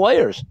pro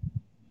players.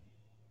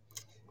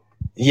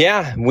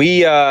 Yeah,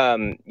 we've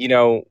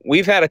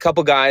had a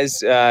couple guys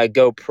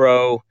go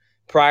pro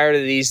prior to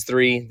these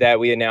three that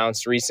we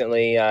announced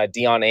recently.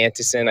 Dion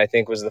Antison, I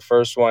think, was the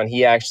first one.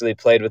 He actually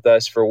played with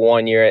us for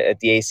 1 year at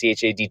the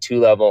ACHA D2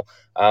 level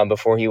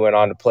before he went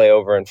on to play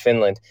over in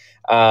Finland.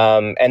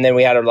 And then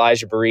we had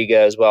Elijah Barriga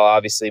as well,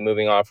 obviously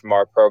moving on from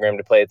our program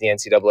to play at the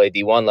NCAA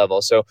D1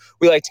 level. So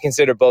we like to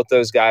consider both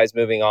those guys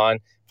moving on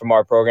from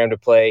our program to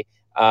play,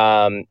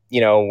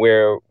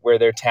 where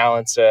their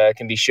talents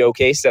can be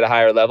showcased at a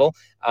higher level.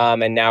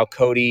 And now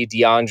Cody,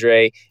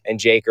 DeAndre, and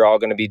Jake are all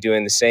going to be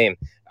doing the same.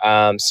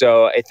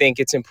 So I think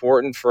it's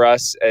important for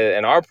us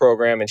in our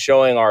program and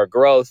showing our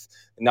growth,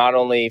 not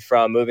only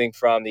from moving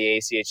from the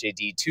ACHA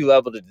D2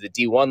 level to the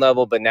D1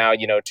 level, but now,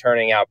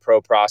 turning out pro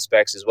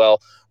prospects as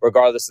well,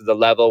 regardless of the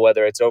level,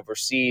 whether it's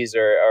overseas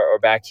or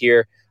back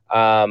here.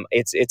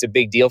 It's a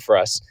big deal for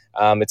us.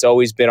 It's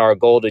always been our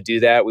goal to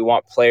do that. We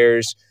want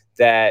players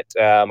that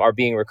are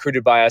being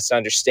recruited by us to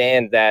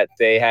understand that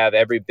they have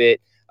every bit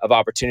of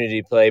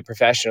opportunity to play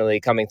professionally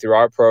coming through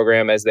our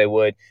program as they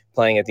would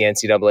playing at the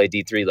NCAA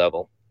D3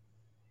 level.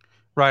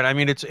 Right. I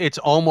mean, it's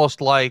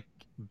almost like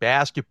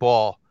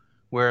basketball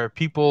where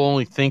people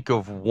only think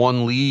of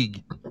one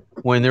league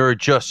when there are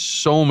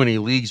just so many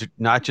leagues,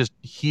 not just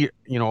here,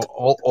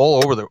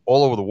 all over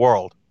the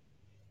world,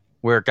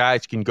 where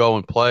guys can go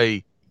and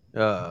play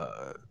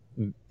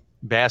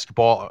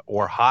basketball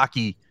or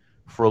hockey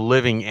for a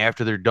living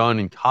after they're done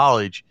in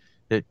college,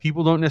 that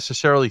people don't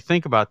necessarily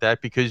think about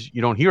that because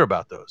you don't hear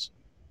about those.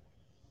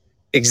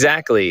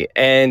 Exactly.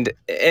 And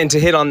to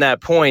hit on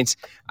that point,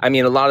 I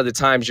mean, a lot of the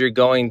times you're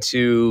going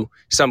to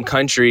some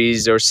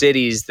countries or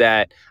cities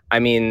that, I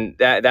mean,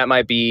 that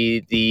might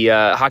be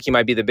hockey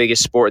might be the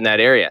biggest sport in that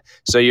area.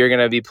 So you're going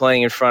to be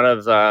playing in front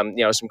of,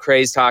 some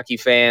crazed hockey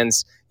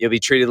fans. You'll be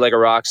treated like a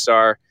rock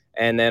star.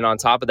 And then on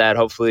top of that,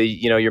 hopefully,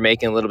 you're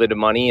making a little bit of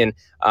money and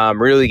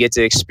really get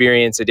to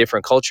experience a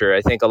different culture.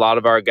 I think a lot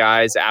of our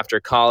guys after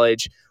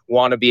college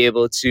want to be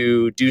able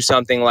to do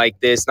something like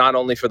this, not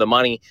only for the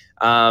money,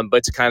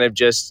 but to kind of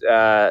just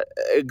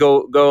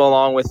go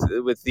along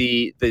with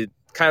the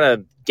kind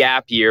of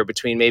gap year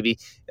between maybe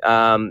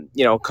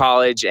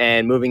college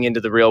and moving into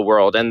the real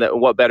world. And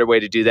what better way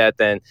to do that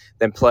than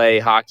play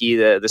hockey,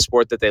 the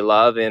sport that they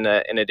love, in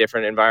a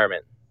different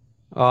environment.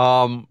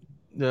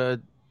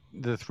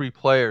 The three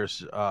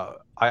players,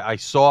 I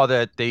saw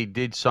that they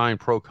did sign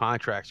pro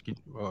contracts.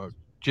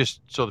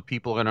 Just so the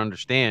people can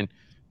understand,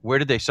 where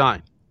did they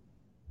sign?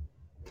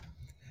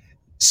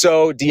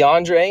 So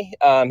DeAndre,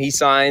 he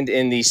signed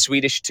in the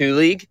Swedish 2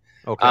 League.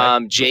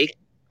 Okay. Jake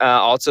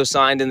also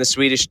signed in the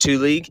Swedish 2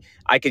 League.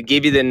 I could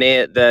give you the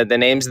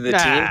names of the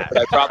team, but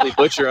I'd probably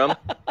butcher them.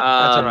 That's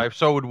all right.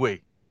 So would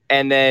we.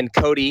 And then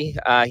Cody,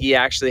 he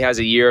actually has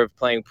a year of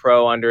playing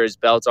pro under his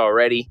belt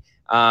already.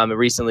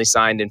 Recently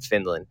signed in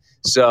Finland.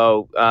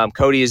 So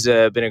Cody has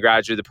been a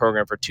graduate of the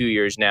program for 2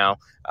 years now.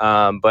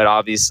 But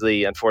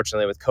obviously,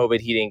 unfortunately, with COVID,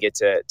 he didn't get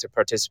to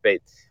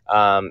participate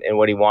in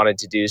what he wanted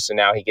to do. So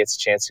now he gets a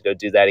chance to go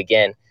do that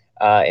again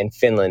in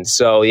Finland.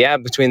 So, yeah,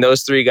 between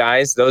those three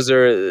guys, those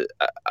are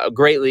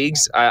great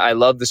leagues. I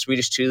love the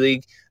Swedish 2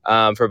 League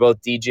for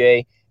both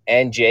DJ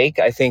and Jake.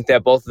 I think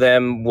that both of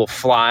them will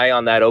fly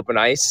on that open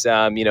ice.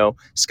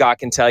 Scott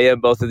can tell you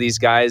both of these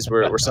guys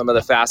were some of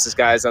the fastest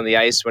guys on the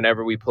ice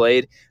whenever we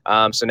played.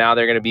 So now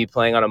they're going to be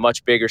playing on a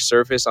much bigger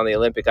surface on the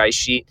Olympic ice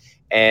sheet.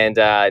 And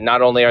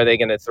not only are they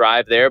going to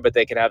thrive there, but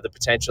they can have the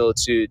potential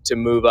to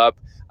move up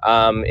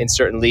in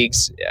certain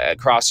leagues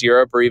across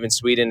Europe or even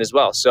Sweden as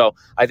well. So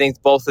I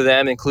think both of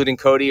them, including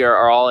Cody,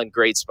 are all in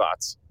great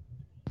spots.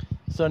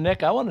 So,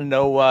 Nick, I want to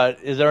know,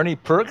 is there any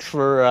perks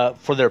for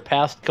their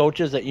past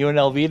coaches at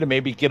UNLV to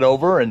maybe get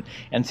over and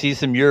see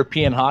some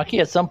European hockey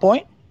at some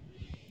point?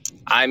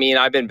 I mean,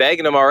 I've been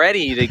begging them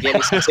already to get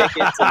me some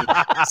tickets and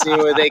see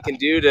what they can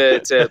do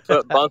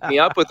to bunk me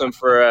up with them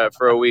for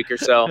a week or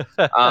so.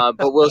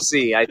 But we'll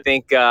see. I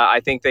think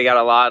they got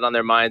a lot on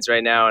their minds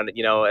right now. And,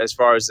 as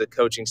far as the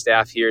coaching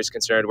staff here is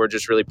concerned, we're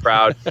just really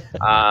proud.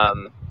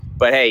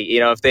 But, hey,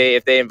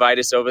 if they invite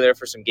us over there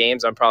for some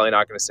games, I'm probably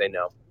not going to say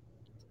no.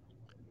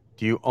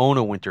 Do you own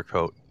a winter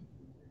coat?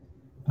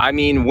 I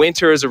mean,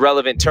 winter is a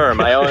relevant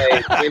term. I own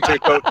a winter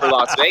coat for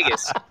Las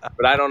Vegas,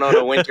 but I don't own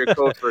a winter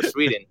coat for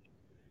Sweden.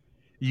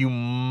 You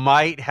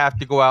might have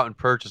to go out and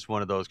purchase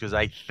one of those because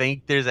I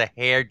think there's a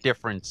hair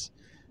difference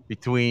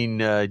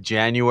between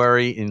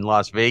January in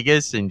Las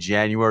Vegas and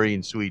January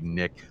in Sweden,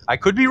 Nick. I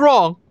could be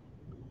wrong,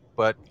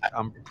 but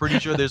I'm pretty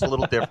sure there's a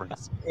little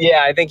difference.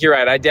 Yeah, I think you're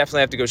right. I definitely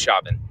have to go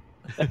shopping.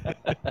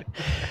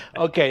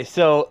 Okay,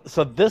 so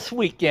this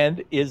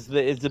weekend is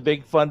the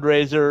big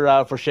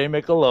fundraiser for Shea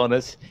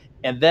Michelonis,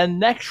 and then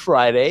next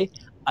Friday,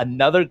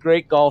 another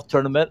great golf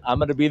tournament. I'm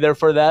going to be there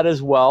for that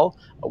as well.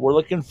 We're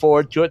looking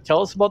forward to it.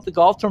 Tell us about the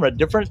golf tournament.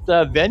 Different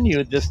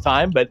venue this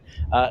time, but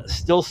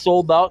still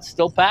sold out,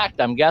 still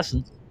packed, I'm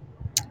guessing.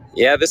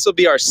 Yeah, this will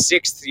be our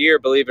 6th year,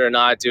 believe it or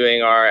not,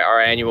 doing our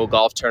annual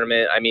golf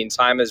tournament. I mean,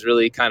 time has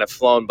really kind of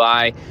flown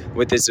by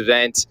with this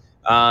event.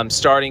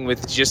 Starting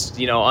with just,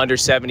 under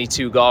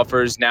 72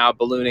 golfers, now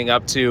ballooning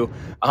up to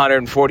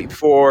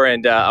 144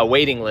 and a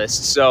waiting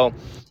list. So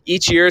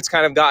each year it's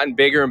kind of gotten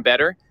bigger and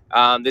better.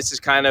 This is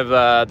kind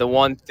of the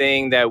one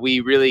thing that we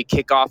really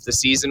kick off the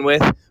season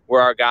with,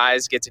 where our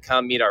guys get to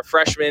come meet our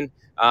freshmen,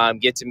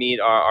 get to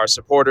meet our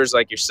supporters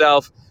like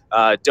yourself,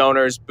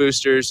 donors,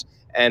 boosters,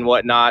 and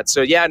whatnot.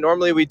 So, yeah,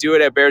 normally we do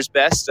it at Bears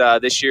Best.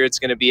 This year it's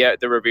going to be at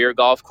the Revere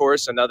Golf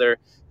Course, another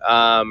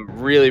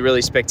really,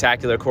 really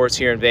spectacular course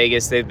here in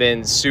Vegas. They've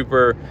been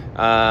super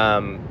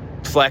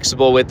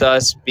flexible with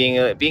us.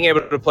 Being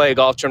able to play a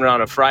golf tournament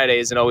on a Friday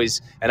isn't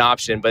always an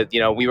option, but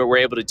we were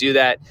able to do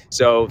that.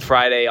 So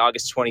Friday,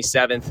 August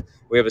 27th,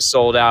 we have a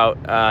sold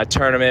out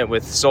tournament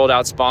with sold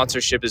out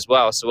sponsorship as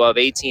well. So we'll have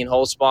 18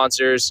 hole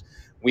sponsors.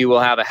 We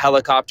will have a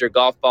helicopter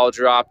golf ball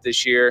drop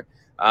this year.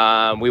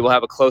 We will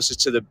have a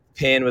closest to the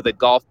pin with a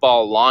golf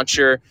ball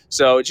launcher.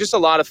 So just a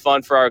lot of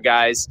fun for our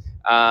guys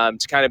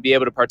to kind of be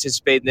able to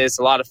participate in this.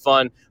 A lot of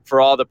fun for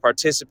all the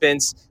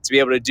participants to be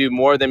able to do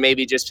more than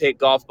maybe just hit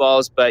golf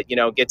balls, but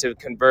get to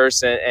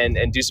converse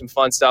and do some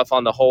fun stuff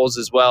on the holes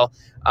as well.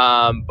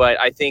 But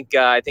I think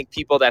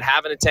people that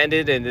haven't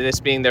attended, and this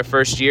being their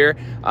first year,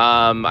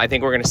 I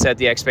think we're going to set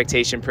the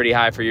expectation pretty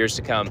high for years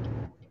to come.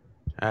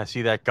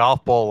 See, that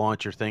golf ball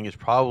launcher thing is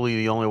probably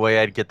the only way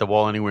I'd get the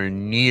ball anywhere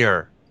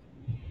near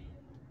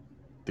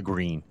the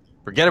green.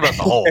 Forget about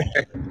the hole.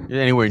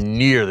 Anywhere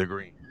near the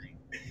green.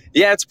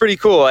 Yeah, it's pretty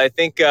cool. I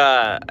think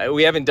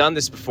we haven't done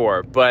this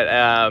before, but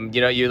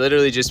you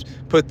literally just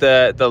put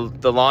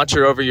the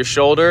launcher over your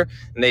shoulder,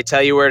 and they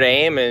tell you where to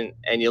aim,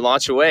 and you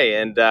launch away,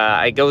 and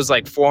it goes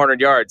like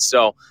 400 yards.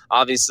 So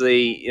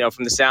obviously,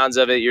 from the sounds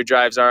of it, your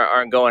drives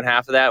aren't going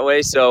half of that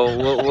way. So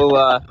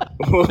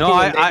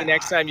maybe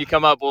next time you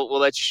come up, we'll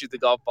let you shoot the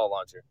golf ball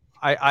launcher.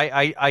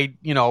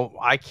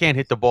 I can't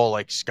hit the ball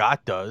like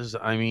Scott does.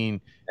 I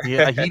mean,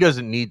 he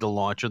doesn't need the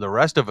launcher. The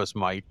rest of us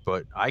might,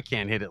 but I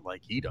can't hit it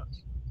like he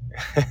does.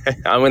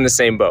 I'm in the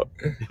same boat.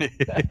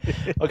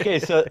 Okay,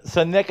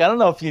 so Nick, I don't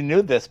know if you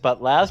knew this,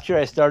 but last year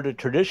I started a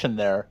tradition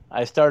there.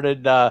 I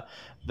started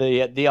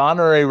the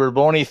honorary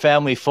Raboni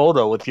family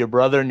photo with your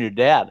brother and your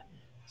dad.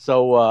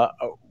 So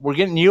we're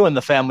getting you in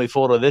the family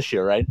photo this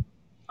year, right?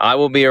 I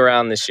will be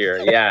around this year.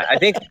 Yeah, I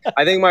think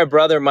my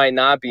brother might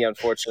not be,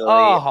 unfortunately.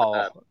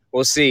 Oh.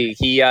 We'll see.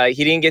 He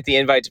didn't get the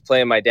invite to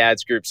play in my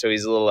dad's group, so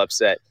he's a little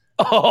upset.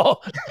 Oh,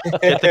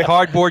 get the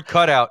cardboard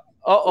cutout.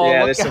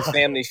 Yeah, there's some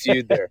family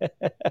feud there.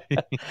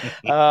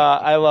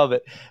 I love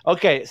it.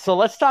 Okay, so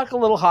let's talk a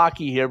little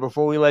hockey here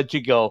before we let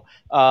you go.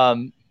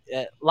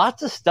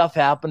 Lots of stuff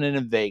happening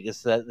in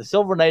Vegas. The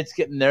Silver Knights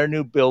getting their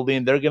new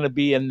building. They're going to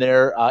be in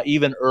there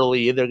even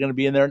early. They're going to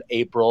be in there in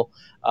April.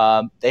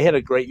 They had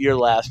a great year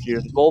last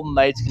year. The Golden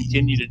Knights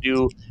continue to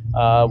do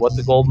what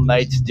the Golden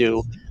Knights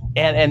do.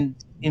 And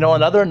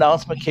another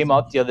announcement came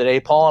out the other day.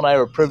 Paul and I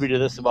were privy to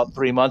this about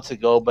 3 months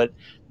ago, but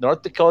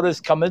North Dakota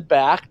is coming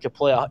back to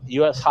play a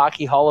U.S.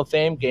 Hockey Hall of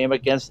Fame game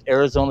against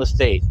Arizona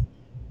State.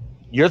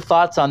 Your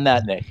thoughts on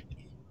that, Nick?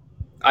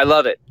 I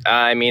love it.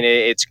 I mean,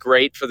 it's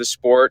great for the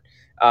sport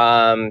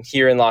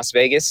here in Las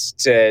Vegas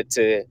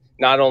to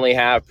not only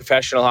have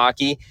professional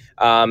hockey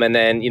and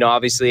then,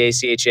 obviously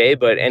ACHA,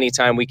 but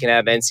anytime we can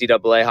have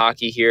NCAA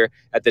hockey here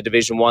at the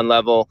Division I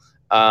level,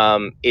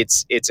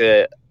 it's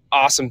a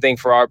awesome thing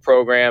for our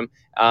program.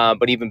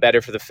 But even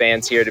better for the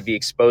fans here to be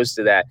exposed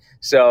to that.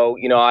 So,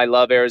 I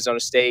love Arizona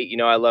State.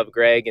 I love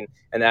Greg and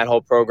that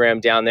whole program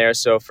down there.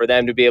 So for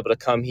them to be able to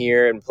come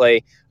here and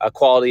play a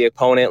quality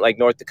opponent like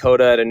North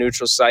Dakota at a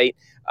neutral site,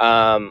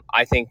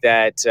 I think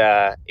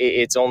that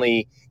it's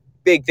only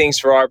big things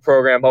for our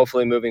program,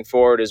 hopefully moving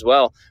forward as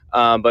well.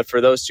 But for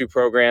those two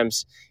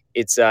programs,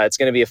 it's going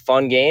to be a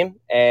fun game.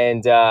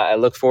 And I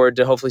look forward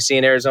to hopefully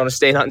seeing Arizona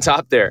State on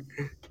top there.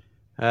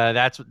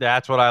 That's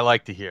what I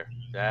like to hear.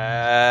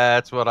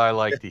 That's what I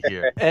like to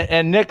hear.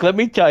 And Nick, let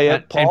me tell you,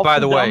 Paul and by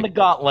the threw way, down the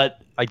gauntlet.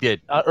 I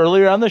did.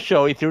 Earlier on the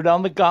show, he threw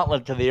down the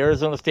gauntlet to the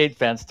Arizona State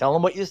fans. Tell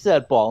them what you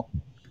said, Paul.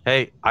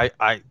 Hey,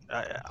 I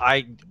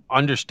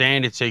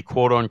understand it's a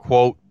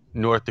quote-unquote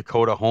North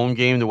Dakota home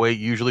game the way it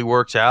usually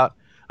works out.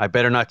 I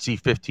better not see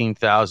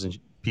 15,000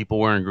 people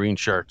wearing green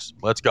shirts.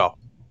 Let's go.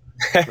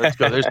 Let's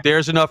go.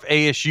 There's enough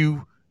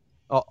ASU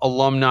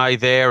alumni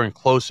there and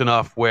close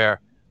enough where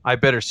I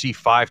better see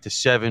 5 to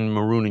 7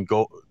 maroon and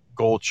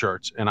gold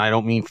shirts, and I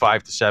don't mean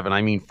 5 to 7.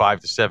 I mean 5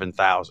 to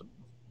 7,000.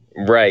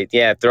 Right.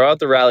 Yeah. Throw out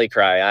the rally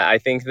cry. I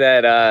think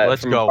that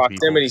from a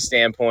proximity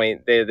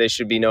standpoint, there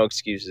should be no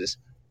excuses.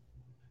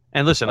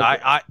 And listen,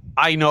 okay.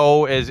 I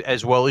know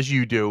as well as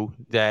you do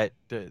that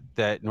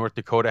North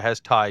Dakota has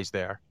ties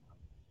there.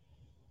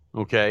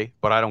 Okay,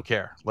 but I don't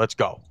care. Let's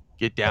go.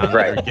 Get down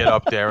there, and get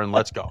up there, and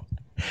let's go.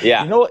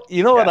 Yeah.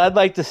 You know what I'd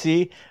like to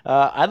see?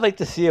 I'd like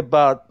to see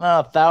about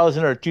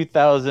 1,000 or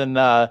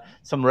 2,000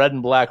 some red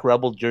and black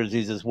Rebel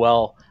jerseys as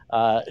well,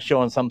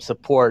 showing some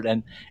support.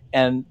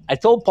 And I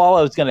told Paul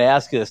I was going to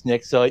ask you this,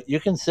 Nick. So you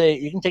can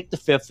take the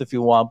 5th if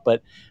you want,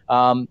 but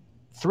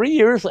 3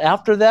 years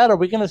after that, are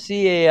we going to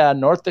see a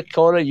North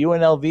Dakota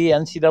UNLV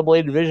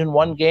NCAA Division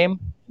I game,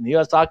 the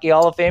U.S. Hockey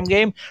Hall of Fame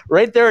game,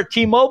 right there at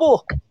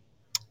T-Mobile?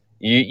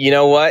 You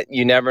know what?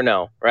 You never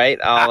know, right?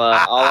 I'll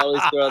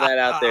always throw that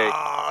out there.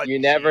 You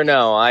never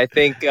know. I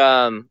think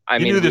you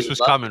knew this was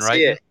coming,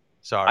 right?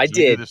 Sorry, I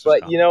did,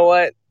 but you know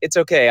what? It's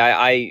okay.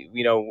 I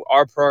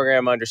our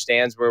program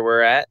understands where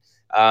we're at.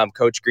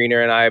 Coach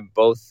Greener and I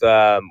both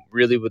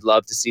really would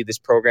love to see this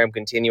program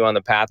continue on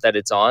the path that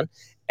it's on,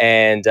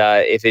 and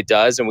if it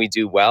does, and we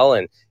do well,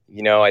 and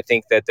I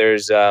think that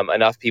there's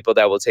enough people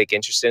that will take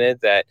interest in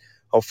it that.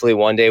 Hopefully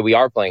one day we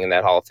are playing in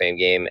that Hall of Fame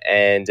game,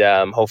 and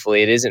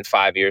hopefully it isn't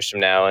 5 years from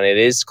now, and it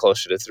is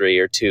closer to 3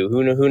 or 2.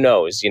 Who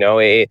knows?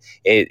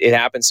 It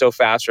happens so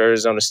fast for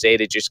Arizona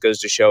State. It just goes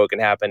to show it can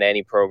happen to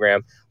any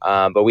program.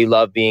 But we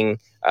love being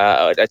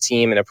a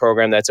team and a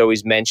program that's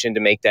always mentioned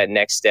to make that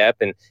next step,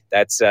 and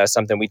that's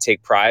something we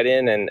take pride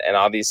in. And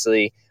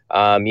obviously,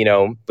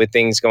 with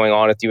things going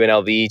on with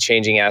UNLV,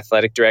 changing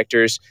athletic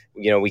directors,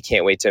 we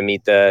can't wait to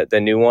meet the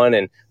new one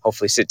and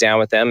hopefully sit down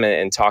with them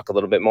and talk a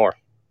little bit more.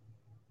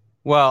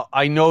 Well,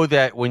 I know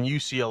that when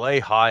UCLA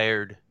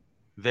hired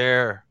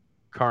their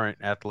current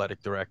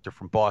athletic director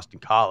from Boston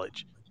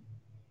College,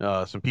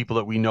 some people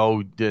that we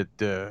know that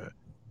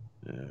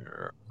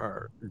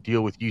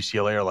deal with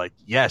UCLA are like,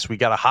 yes, we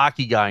got a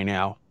hockey guy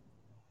now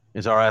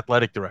as our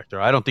athletic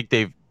director. I don't think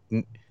they've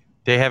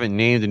They haven't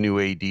named a new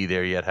AD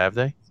there yet, have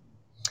they?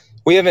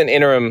 We have an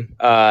interim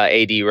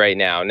AD right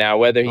now. Now,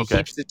 whether he Okay.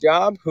 keeps the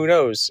job, who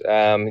knows?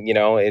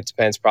 It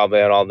depends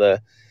probably on all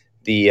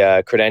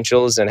the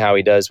credentials and how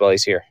he does while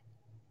he's here.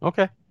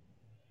 Okay.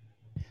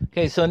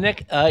 Okay, so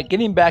Nick,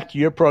 getting back to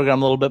your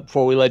program a little bit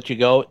before we let you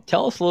go,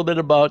 tell us a little bit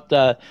about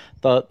the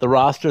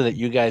roster that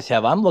you guys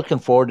have. I'm looking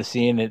forward to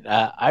seeing it.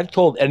 I've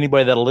told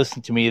anybody that'll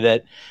listen to me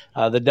that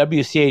the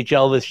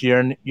WCHL this year,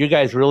 and you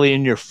guys really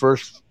in your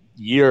first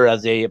year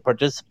as a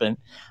participant,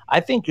 I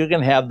think you're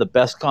going to have the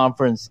best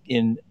conference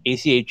in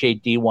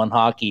ACHA D1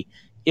 hockey.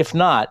 If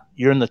not,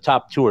 you're in the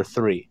top 2 or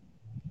 3.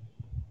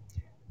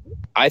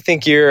 I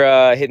think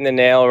you're hitting the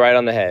nail right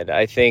on the head.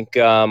 I think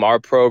our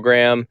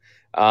program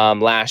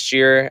last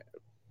year,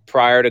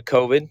 prior to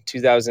COVID,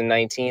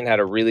 2019, had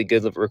a really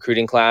good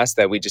recruiting class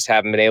that we just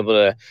haven't been able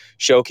to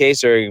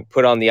showcase or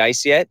put on the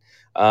ice yet.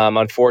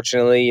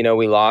 Unfortunately,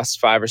 we lost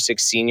 5 or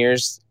 6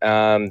 seniors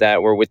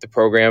that were with the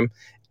program,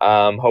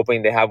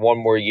 hoping to have one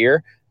more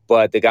year.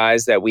 But the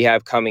guys that we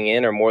have coming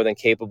in are more than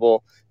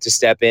capable to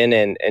step in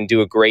and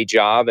do a great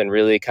job and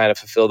really kind of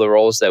fulfill the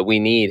roles that we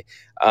need.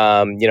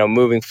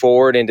 Moving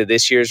forward into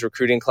this year's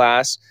recruiting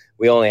class,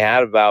 we only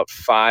had about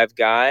 5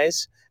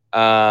 guys.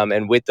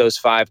 And with those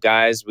 5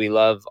 guys, we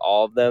love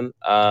all of them.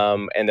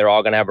 And they're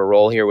all going to have a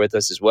role here with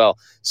us as well.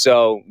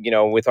 So,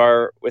 with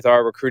our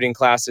recruiting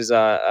classes,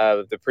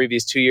 the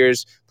previous 2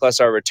 years, plus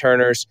our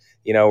returners,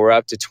 we're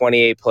up to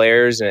 28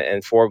 players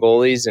and 4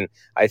 goalies. And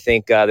I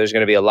think there's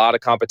going to be a lot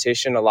of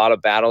competition, a lot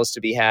of battles to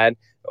be had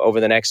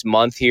over the next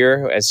month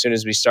here, as soon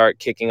as we start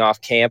kicking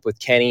off camp with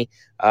Kenny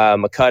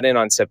McCudden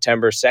on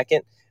September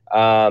 2nd.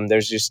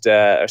 There's just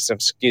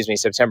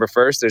September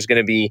 1st. There's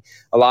going to be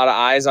a lot of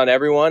eyes on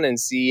everyone, and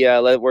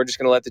we're just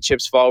going to let the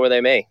chips fall where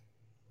they may.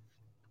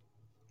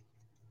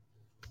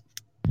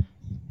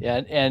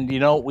 Yeah, and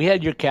we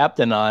had your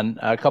captain on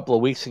a couple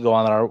of weeks ago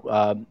on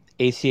our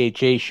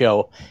ACHA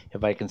show,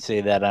 if I can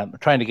say that. I'm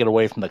trying to get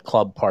away from the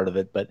club part of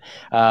it, but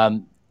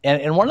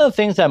and one of the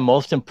things I'm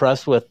most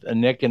impressed with,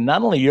 Nick, and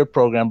not only your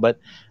program, but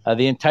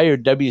the entire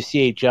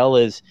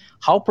WCHL, is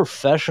how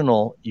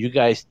professional you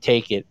guys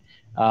take it.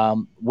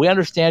 We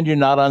understand you're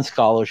not on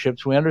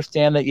scholarships. We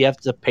understand that you have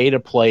to pay to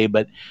play,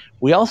 but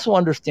we also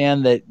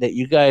understand that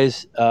you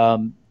guys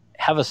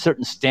have a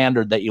certain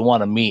standard that you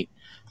want to meet.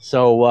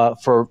 So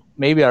for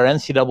maybe our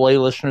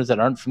NCAA listeners that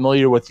aren't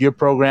familiar with your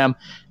program,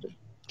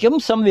 give them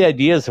some of the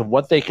ideas of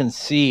what they can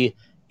see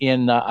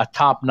in a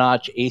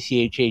top-notch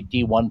ACHA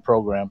D1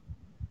 program.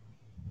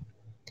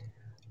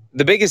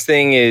 The biggest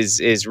thing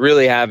is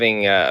really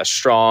having a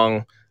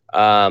strong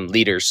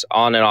leaders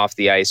on and off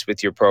the ice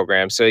with your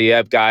program. So you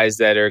have guys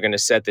that are going to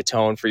set the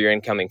tone for your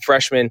incoming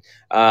freshmen.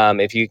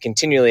 If you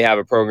continually have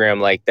a program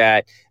like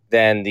that,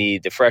 then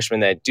the freshmen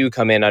that do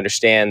come in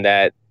understand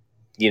that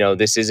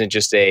this isn't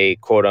just a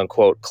quote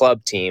unquote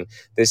club team.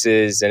 This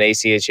is an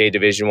ACHA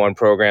Division I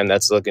program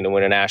that's looking to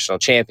win a national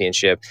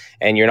championship.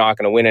 And you're not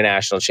going to win a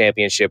national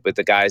championship with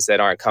the guys that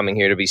aren't coming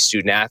here to be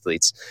student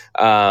athletes.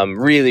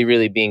 Really,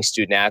 really being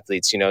student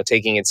athletes,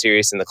 taking it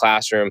serious in the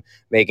classroom,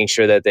 making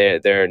sure that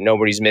they're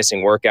nobody's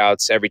missing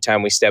workouts. Every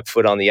time we step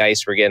foot on the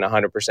ice, we're getting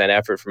 100%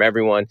 effort from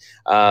everyone.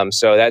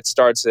 So that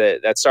starts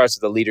with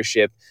the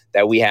leadership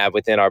that we have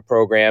within our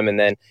program, and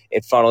then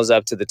it funnels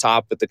up to the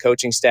top with the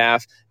coaching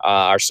staff,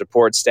 our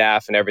support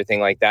staff, and everything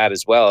like that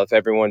as well. If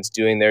everyone's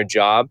doing their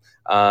job,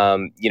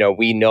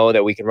 we know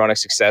that we can run a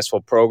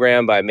successful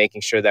program by making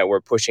sure that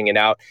we're pushing it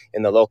out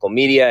in the local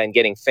media and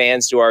getting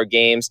fans to our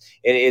games.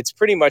 It's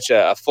pretty much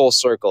a full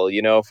circle.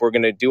 If we're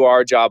going to do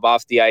our job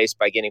off the ice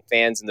by getting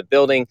fans in the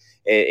building,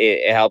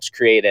 it helps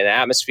create an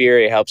atmosphere,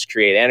 it helps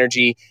create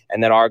energy,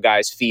 and then our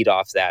guys feed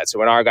off that. So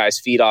when our guys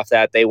feed off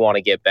that, they want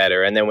to get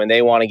better. And then when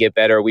they want to get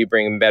better, we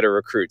bring in better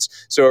recruits.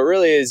 So it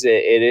really is,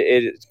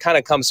 it kind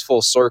of comes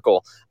full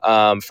circle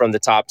from the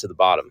top to the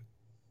bottom.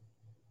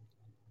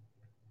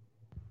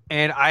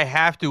 And I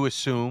have to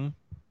assume,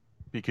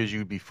 because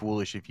you'd be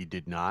foolish if you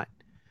did not,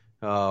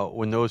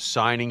 when those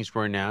signings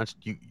were announced,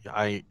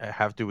 I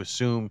have to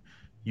assume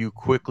you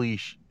quickly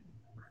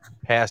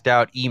passed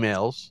out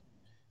emails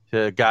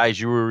to guys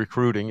you were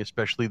recruiting,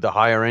 especially the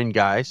higher end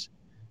guys,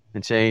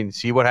 and saying,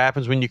 see what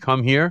happens when you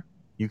come here?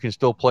 You can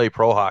still play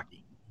pro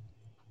hockey.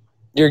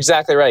 You're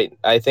exactly right.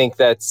 I think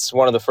that's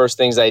one of the first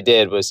things I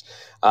did was,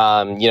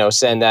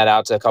 send that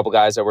out to a couple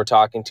guys that we're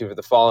talking to for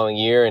the following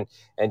year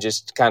and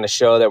just kind of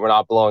show that we're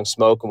not blowing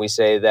smoke. And we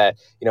say that,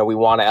 we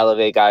want to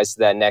elevate guys to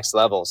that next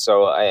level.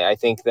 So I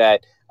think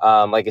that,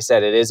 like I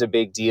said, it is a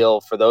big deal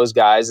for those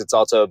guys. It's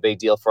also a big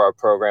deal for our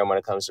program when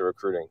it comes to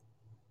recruiting.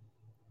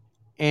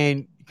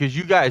 And because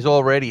you guys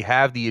already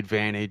have the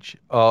advantage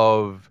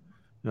of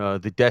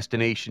the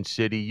destination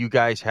city, you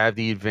guys have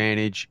the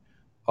advantage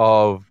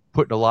of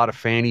putting a lot of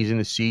fannies in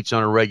the seats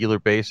on a regular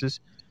basis.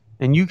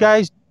 And you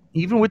guys,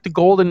 even with the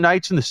Golden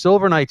Knights and the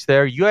Silver Knights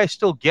there, you guys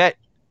still get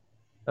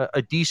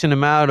a decent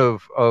amount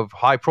of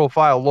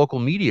high-profile local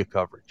media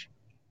coverage.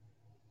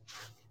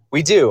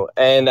 We do.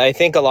 And I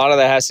think a lot of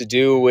that has to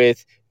do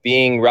with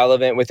being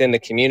relevant within the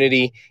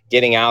community,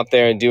 getting out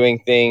there and doing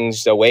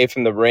things away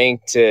from the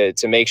rink to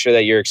make sure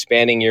that you're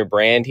expanding your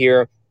brand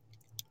here.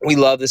 We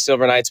love the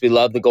Silver Knights. We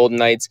love the Golden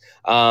Knights.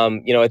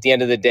 At the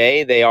end of the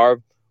day,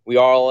 we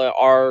all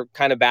are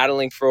kind of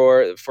battling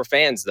for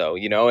fans, though,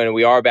 and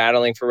we are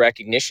battling for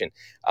recognition.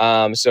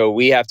 So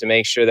we have to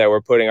make sure that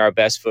we're putting our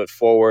best foot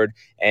forward,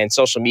 and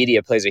social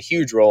media plays a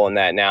huge role in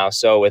that now.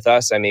 So with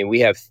us,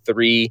 we have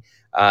 3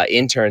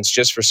 interns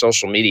just for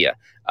social media,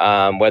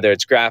 whether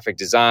it's graphic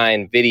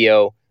design,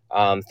 video,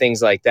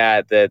 things like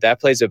that. That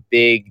plays a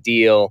big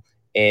deal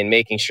in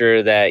making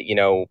sure that,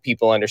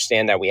 people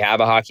understand that we have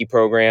a hockey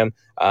program,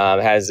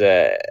 has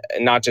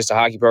not just a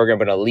hockey program,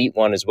 but an elite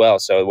one as well.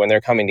 So when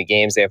they're coming to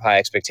games, they have high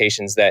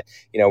expectations that,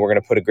 we're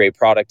going to put a great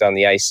product on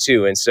the ice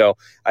too. And so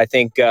I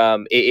think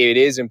it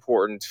is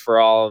important for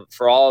all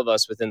of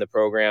us within the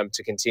program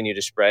to continue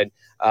to spread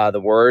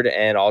the word,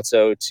 and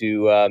also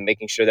to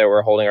making sure that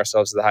we're holding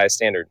ourselves to the highest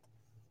standard.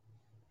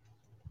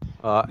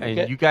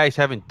 And you guys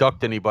haven't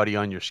ducked anybody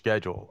on your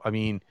schedule.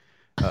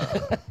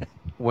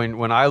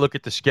 When I look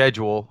at the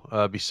schedule,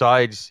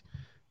 besides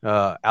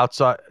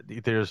outside,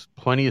 there's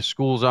plenty of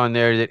schools on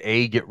there that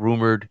get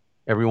rumored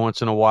every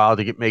once in a while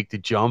to make the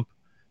jump.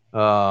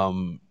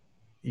 The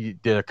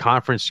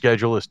conference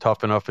schedule is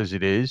tough enough as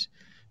it is,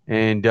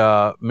 and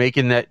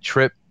making that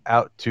trip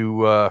out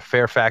to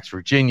Fairfax,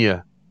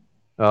 Virginia,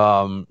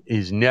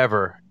 is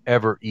never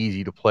ever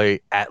easy to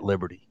play at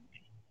Liberty.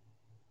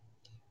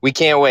 We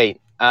can't wait.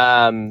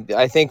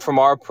 I think from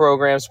our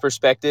program's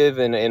perspective,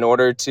 and in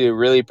order to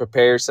really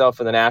prepare yourself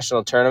for the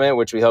national tournament,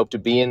 which we hope to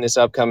be in this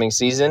upcoming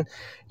season,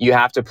 you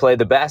have to play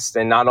the best,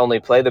 and not only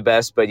play the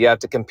best, but you have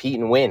to compete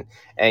and win.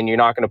 And you're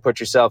not going to put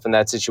yourself in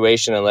that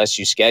situation unless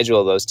you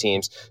schedule those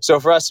teams. So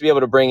for us to be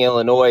able to bring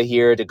Illinois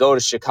here, to go to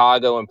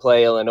Chicago and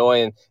play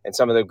Illinois and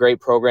some of the great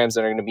programs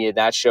that are going to be at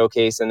that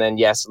showcase, and then,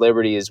 yes,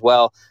 Liberty as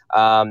well,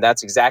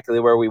 that's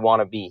exactly where we want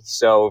to be.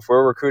 So if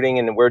we're recruiting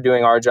and we're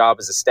doing our job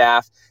as a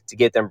staff to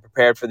get them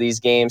prepared for these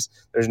games,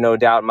 there's no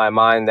doubt in my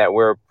mind that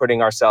we're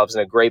putting ourselves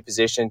in a great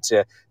position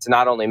to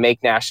not only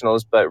make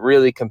nationals, but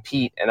really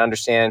compete and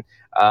understand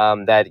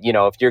that,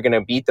 if you're going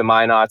to beat the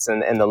Minots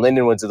and the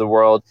Lindenwoods of the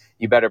world,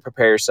 you better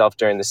prepare yourself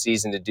during the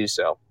season to do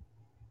so.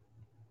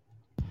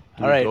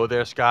 All right, go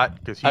there, Scott,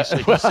 because he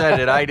said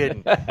it. I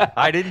didn't.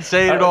 I didn't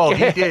say it at all.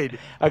 He did.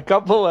 A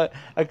couple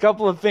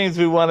of things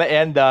we want to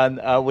end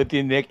on with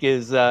you, Nick,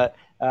 is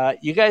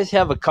you guys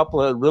have a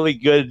couple of really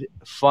good,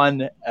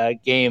 fun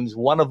games.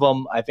 One of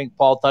them, I think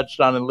Paul touched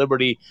on in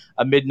Liberty,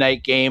 a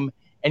midnight game,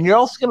 and you're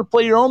also going to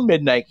play your own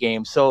midnight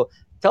game. So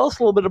tell us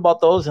a little bit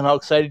about those and how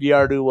excited you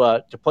are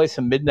to play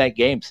some midnight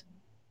games.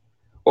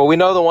 Well, we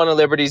know the one at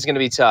Liberty is going to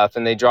be tough,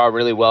 and they draw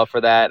really well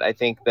for that. I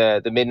think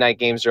the midnight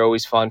games are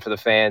always fun for the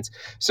fans,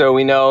 so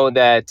we know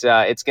that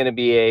it's going to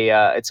be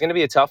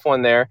a tough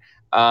one there.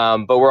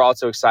 But we're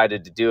also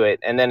excited to do it.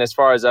 And then as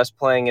far as us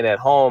playing it at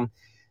home,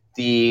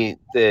 the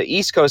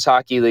East Coast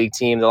Hockey League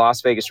team, the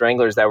Las Vegas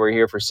Wranglers, that were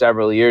here for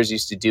several years,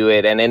 used to do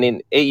it, and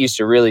it used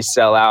to really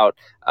sell out.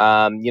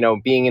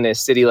 Being in a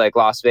city like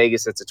Las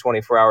Vegas, it's a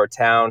 24-hour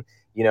town.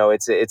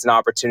 It's an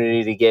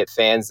opportunity to get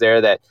fans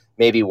there that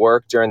maybe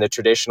work during the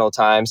traditional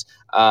times.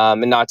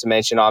 And not to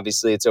mention,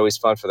 obviously, it's always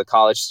fun for the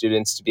college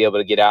students to be able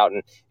to get out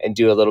and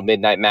do a little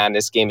Midnight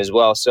Madness game as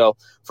well. So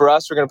for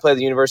us, we're going to play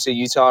the University of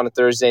Utah on a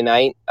Thursday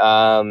night.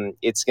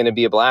 It's going to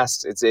be a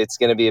blast. It's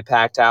going to be a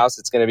packed house.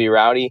 It's going to be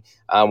rowdy.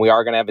 We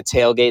are going to have a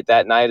tailgate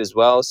that night as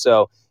well.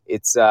 So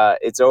it's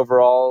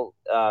overall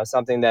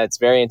something that's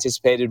very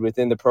anticipated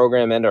within the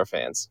program and our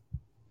fans.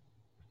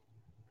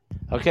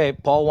 Okay,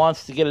 Paul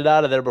wants to get it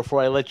out of there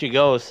before I let you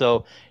go.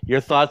 So your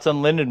thoughts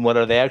on Lindenwood?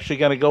 Are they actually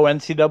going to go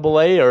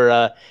NCAA,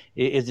 or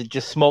is it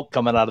just smoke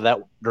coming out of that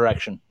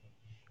direction?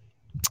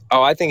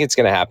 Oh, I think it's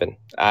going to happen.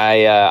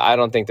 I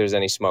don't think there's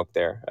any smoke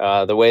there.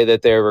 The way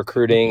that they're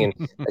recruiting,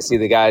 and I see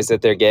the guys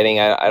that they're getting,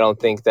 I don't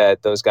think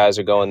that those guys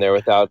are going there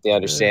without the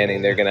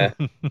understanding they're going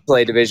to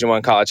play Division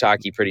I college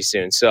hockey pretty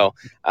soon. So,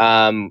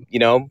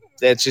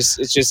 it's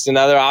just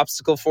another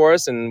obstacle for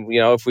us. And,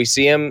 if we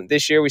see them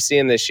this year, we see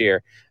them this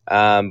year.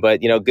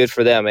 But good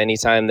for them.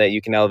 Anytime that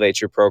you can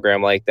elevate your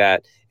program like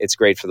that, it's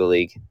great for the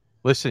league.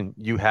 Listen,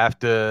 you have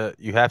to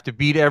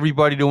beat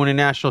everybody to win a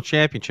national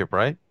championship,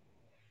 right?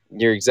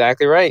 You're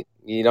exactly right.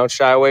 You don't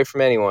shy away from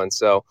anyone.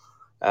 So,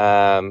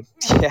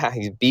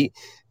 be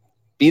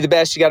the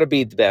best. You got to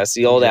beat the best.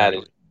 The old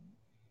adage.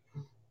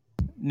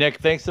 Nick,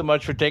 thanks so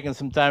much for taking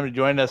some time to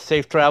join us.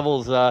 Safe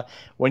travels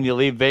when you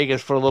leave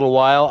Vegas for a little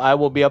while. I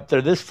will be up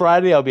there this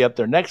Friday. I'll be up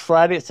there next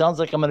Friday. It sounds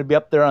like I'm going to be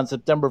up there on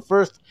September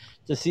 1st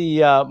to see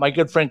my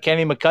good friend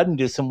Kenny McCudden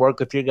do some work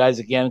with you guys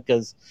again,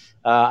 because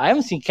I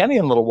haven't seen Kenny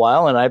in a little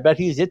while, and I bet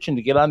he's itching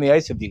to get on the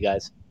ice with you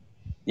guys.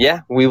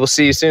 Yeah, we will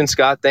see you soon,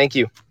 Scott. Thank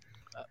you.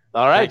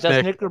 All right,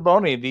 that's Nick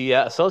Riboni, the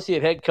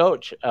associate head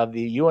coach of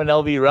the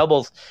UNLV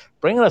Rebels,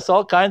 bringing us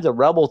all kinds of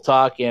Rebel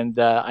talk. And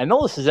I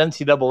know this is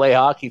NCAA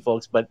hockey,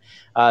 folks, but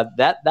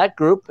that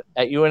group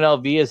at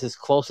UNLV is as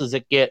close as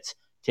it gets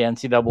to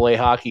NCAA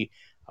hockey.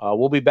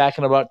 We'll be back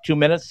in about 2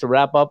 minutes to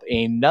wrap up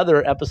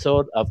another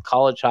episode of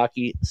College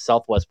Hockey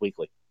Southwest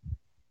Weekly.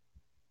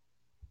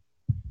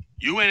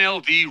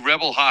 UNLV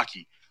Rebel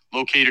Hockey,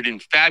 located in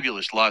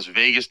fabulous Las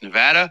Vegas,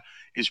 Nevada,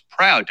 is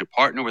proud to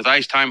partner with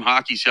Icetime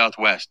Hockey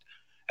Southwest.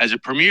 As a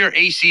premier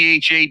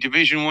ACHA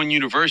Division I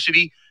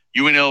university,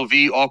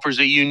 UNLV offers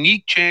a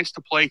unique chance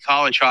to play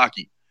college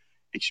hockey.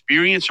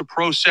 Experience a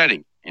pro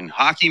setting in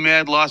Hockey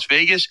Mad Las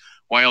Vegas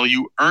while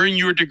you earn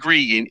your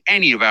degree in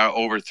any of our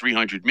over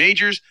 300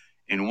 majors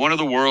in one of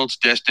the world's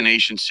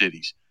destination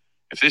cities.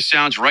 If this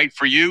sounds right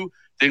for you,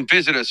 then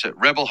visit us at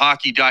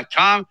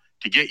rebelhockey.com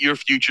to get your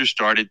future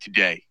started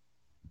today.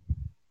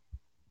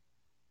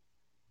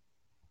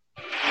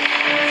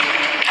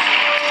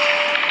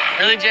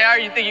 Really, JR?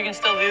 You think you can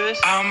still do this?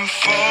 I'm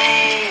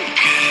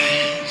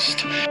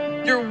focused.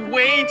 You're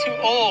way too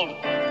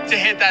old to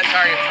hit that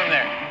target from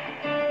there.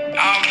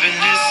 I've been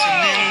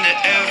listening to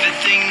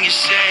everything you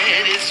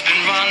said. It's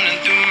been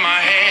running through my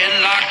head,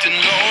 locked and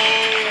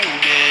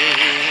loaded.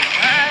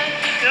 All right,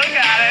 still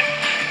got it.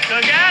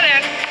 Still got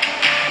it.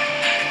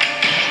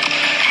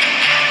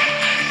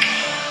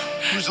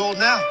 Who's old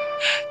now?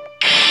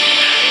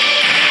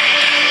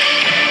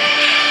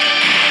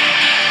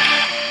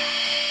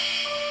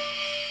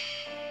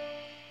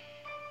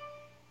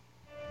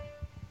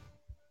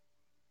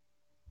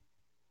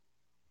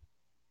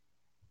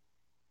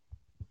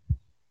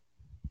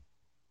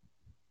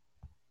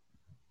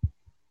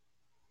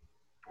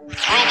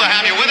 Thrilled to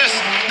have you with us.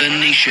 The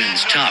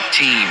nation's top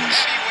teams.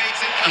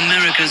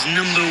 America's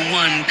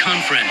 #1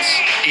 conference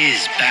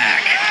is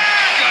back.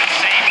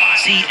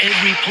 See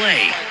every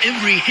play,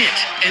 every hit,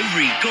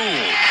 every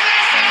goal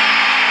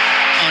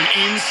on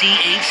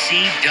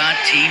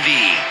NCHC.TV.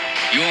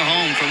 Your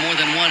home for more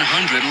than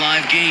 100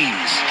 live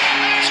games.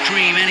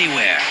 Stream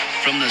anywhere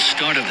from the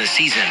start of the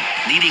season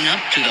leading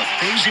up to the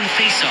Frozen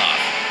Face-Off.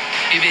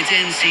 If it's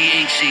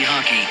NCHC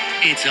hockey,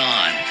 it's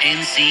on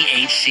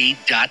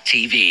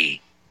NCHC.TV.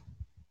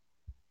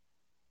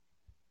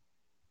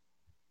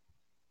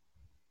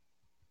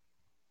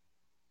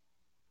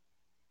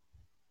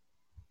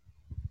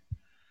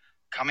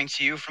 Coming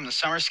to you from the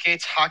Summer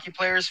Skates Hockey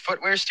Players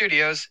Footwear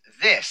Studios,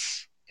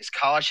 this is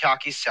College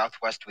Hockey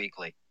Southwest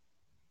Weekly.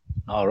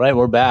 All right,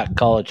 we're back.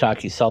 College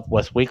Hockey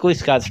Southwest Weekly.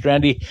 Scott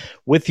Strandy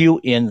with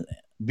you in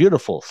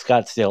beautiful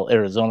Scottsdale,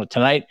 Arizona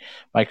tonight.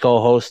 My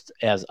co-host,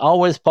 as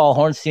always, Paul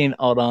Hornstein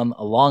out on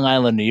Long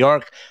Island, New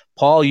York.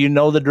 Paul, you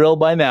know the drill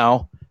by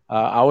now.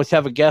 I always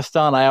have a guest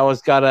on. I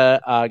always got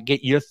to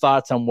get your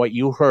thoughts on what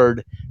you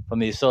heard from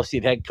the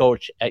associate head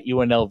coach at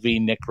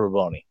UNLV, Nick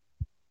Rivoni.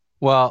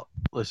 Well,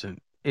 listen,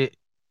 if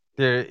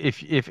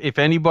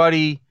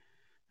anybody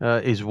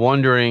is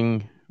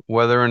wondering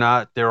whether or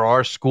not there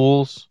are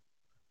schools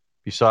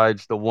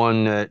besides the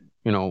one that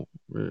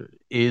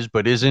is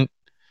but isn't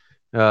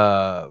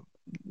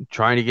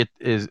trying to get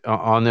is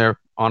on a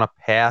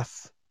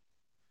path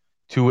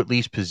to at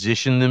least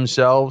position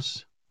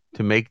themselves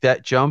to make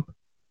that jump,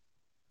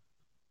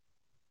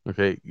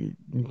 okay,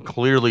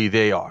 clearly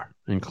they are,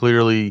 and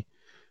clearly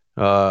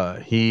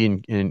he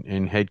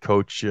and head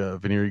coach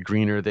Vinny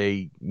Greener,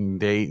 they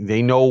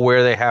know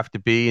where they have to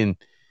be, and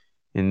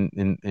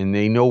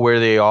they know where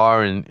they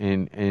are,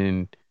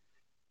 and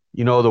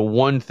the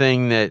one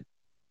thing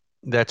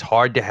that's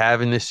hard to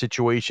have in this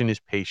situation is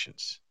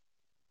patience.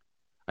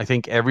 I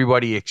think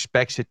everybody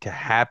expects it to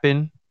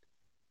happen.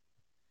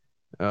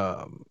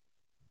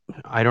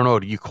 I don't know.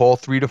 Do you call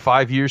 3 to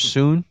 5 years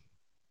soon?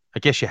 I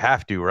guess you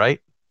have to,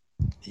 right?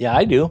 Yeah,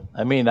 I do.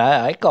 I mean,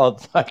 I call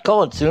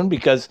it soon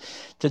because,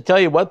 to tell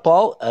you what,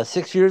 Paul,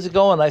 6 years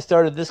ago when I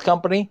started this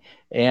company,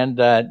 and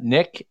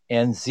Nick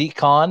and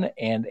Z-Con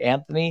and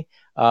Anthony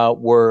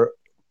were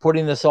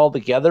putting this all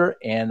together,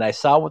 and I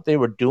saw what they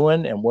were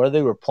doing and where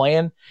they were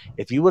playing.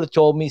 If you would have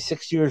told me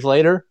 6 years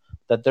later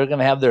that they're going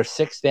to have their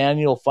 6th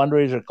annual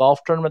fundraiser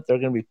golf tournament, they're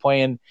going to be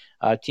playing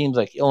teams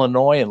like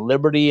Illinois and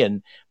Liberty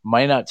and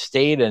Minot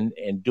State and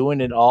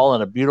doing it all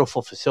in a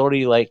beautiful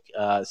facility like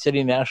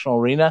City National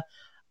Arena,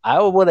 I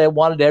would have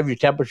wanted to have your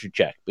temperature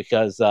check,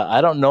 because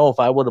I don't know if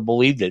I would have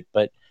believed it,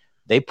 but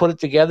they put it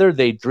together.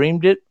 They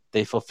dreamed it.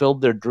 They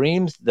fulfilled their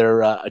dreams.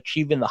 They're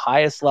achieving the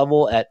highest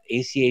level at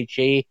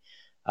ACHA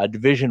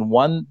Division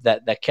I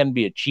that can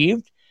be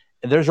achieved.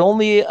 And there's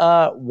only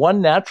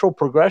one natural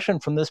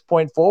progression from this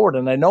point forward.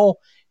 And I know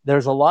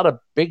there's a lot of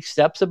big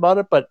steps about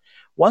it, but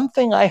one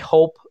thing I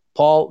hope,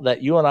 Paul,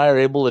 that you and I are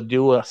able to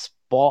do a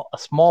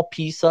small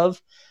piece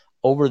of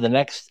over the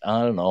next,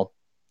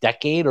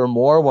 decade or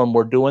more when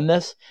we're doing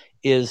this,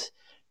 is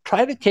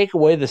try to take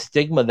away the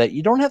stigma that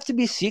you don't have to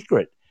be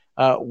secret.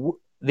 The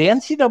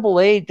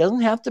NCAA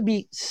doesn't have to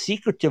be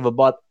secretive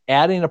about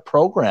adding a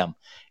program.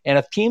 And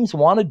if teams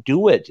want to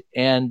do it,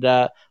 and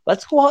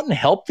let's go out and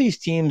help these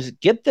teams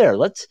get there.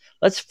 Let's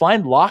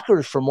find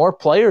lockers for more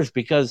players,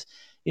 because,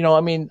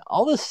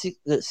 all this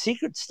the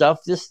secret stuff,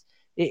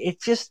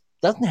 it just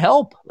doesn't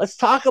help. Let's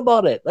talk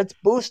about it. Let's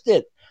boost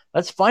it.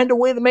 Let's find a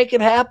way to make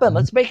it happen.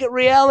 Let's make it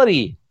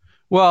reality.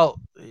 Well,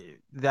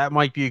 that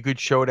might be a good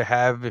show to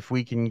have if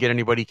we can get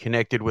anybody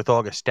connected with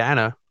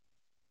Augustana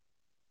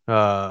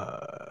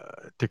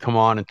to come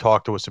on and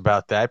talk to us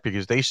about that,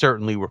 because they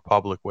certainly were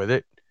public with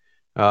it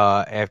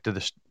after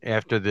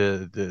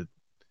the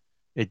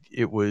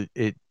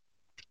it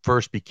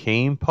first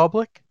became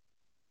public.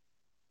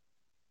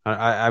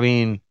 I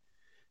mean,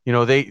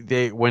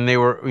 they when they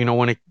were,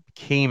 when it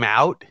came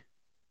out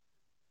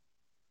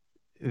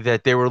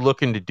that they were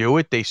looking to do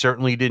it, they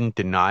certainly didn't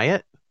deny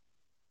it.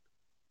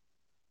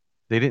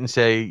 They didn't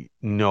say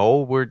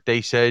no.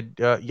 They said,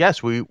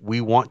 yes, we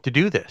want to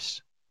do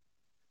this.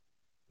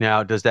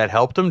 Now, does that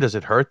help them? Does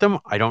it hurt them?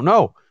 I don't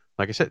know.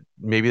 Like I said,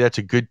 maybe that's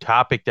a good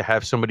topic to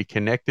have somebody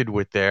connected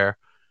with there.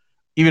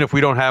 Even if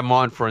we don't have them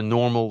on for a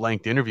normal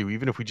length interview,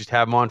 even if we just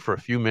have them on for a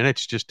few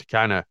minutes just to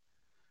kind of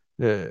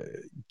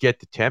get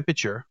the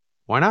temperature,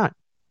 why not?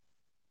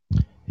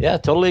 Yeah,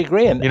 totally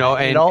agree. And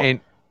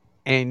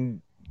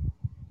and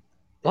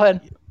go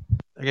ahead.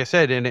 Like I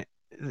said, and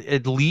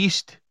at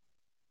least,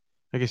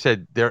 like I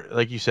said, they're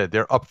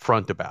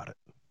upfront about it.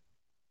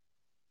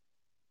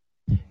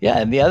 Yeah,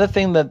 and the other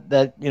thing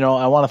that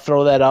I want to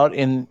throw that out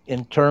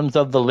in terms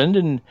of the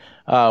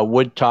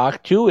Lindenwood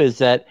talk too is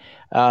that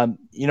when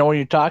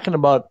you're talking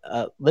about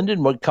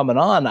Lindenwood coming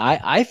on,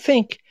 I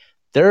think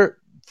their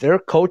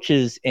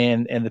coaches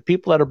and the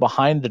people that are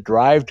behind the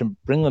drive to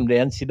bring them to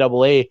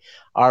NCAA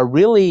are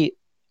really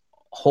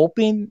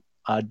hoping,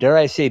 dare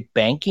I say,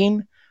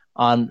 banking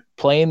on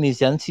playing these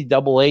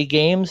NCAA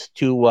games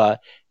to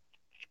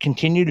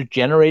continue to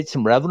generate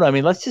some revenue. I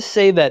mean, let's just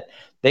say that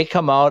they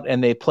come out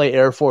and they play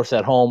Air Force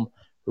at home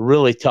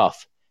really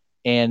tough,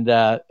 and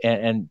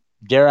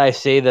dare I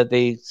say that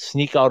they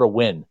sneak out a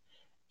win,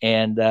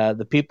 and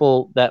the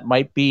people that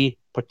might be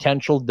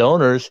potential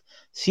donors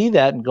see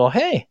that and go,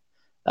 "Hey,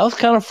 that was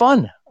kind of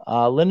fun.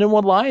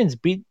 Lindenwood Lions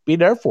beat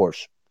Air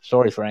Force."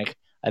 Sorry, Frank,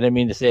 I didn't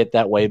mean to say it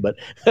that way, but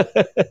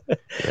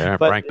yeah,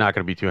 Frank's not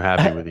going to be too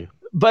happy with you.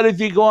 But if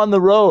you go on the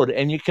road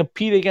and you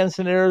compete against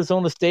an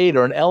Arizona State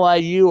or an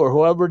LIU or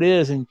whoever it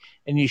is, and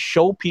you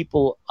show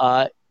people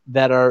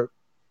that are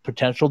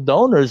potential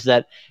donors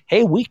that,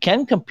 hey, we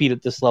can compete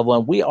at this level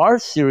and we are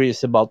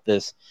serious about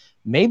this,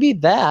 maybe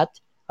that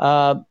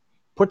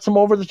puts them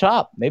over the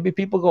top. Maybe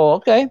people go,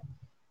 okay,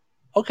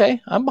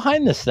 I'm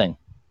behind this thing.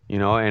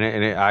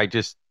 I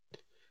just,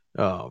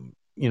 looking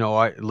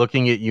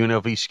at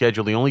UNLV's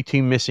schedule, the only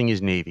team missing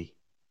is Navy.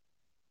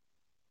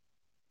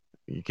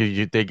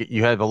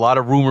 You have a lot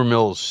of rumor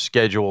mills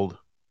scheduled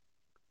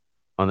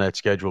on that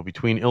schedule.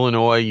 Between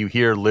Illinois, you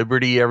hear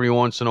Liberty every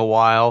once in a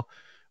while.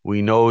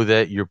 We know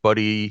that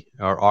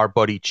our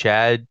buddy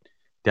Chad,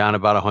 down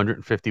about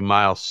 150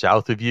 miles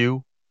south of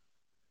you,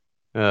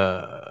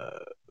 those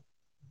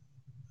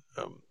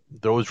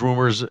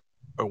rumors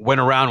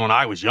went around when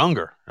I was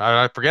younger.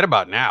 I forget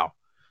about now.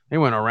 They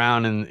went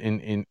around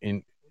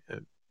in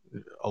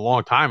a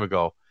long time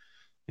ago,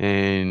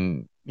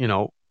 and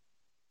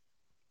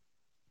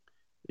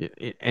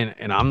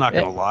and I'm not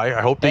going to lie. I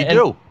hope they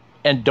do.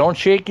 And don't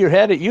shake your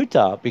head at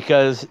Utah,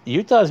 because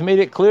Utah's made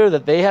it clear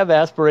that they have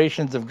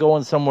aspirations of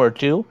going somewhere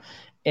too.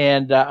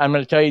 And I'm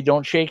going to tell you,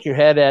 don't shake your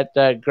head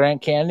at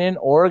Grand Canyon,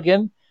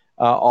 Oregon.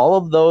 All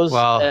of those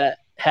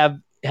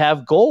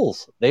have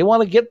goals. They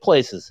want to get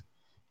places,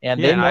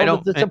 and they know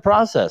that it's a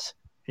process.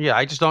 Yeah,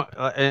 I just don't.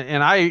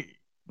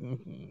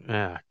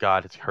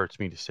 God, it hurts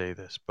me to say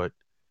this, but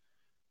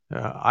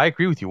I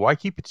agree with you. Why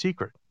keep it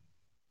secret?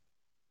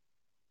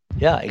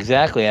 Yeah,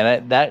 exactly.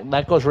 And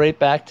that goes right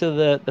back to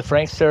the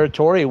Franks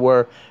territory,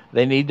 where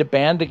they need to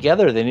band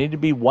together. They need to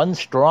be one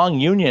strong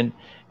union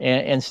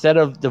instead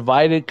of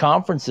divided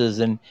conferences.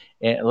 And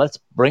let's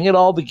bring it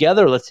all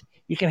together.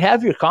 You can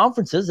have your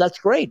conferences. That's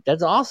great.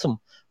 That's awesome.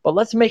 But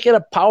let's make it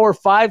a Power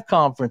 5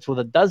 conference with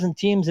a dozen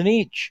teams in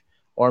each,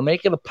 or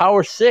make it a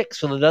Power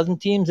 6 with a dozen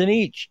teams in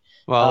each.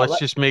 Well, let's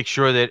just make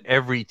sure that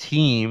every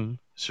team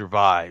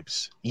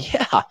survives.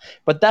 Yeah,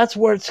 but that's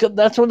where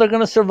they're going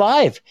to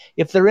survive.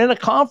 If they're in a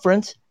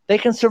conference, they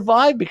can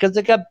survive because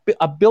they got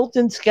a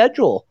built-in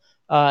schedule,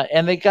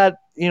 and they got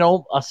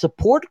a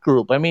support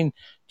group. I mean,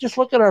 just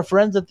look at our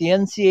friends at the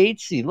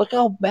NCHC. Look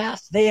how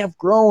vast they have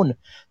grown.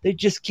 They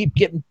just keep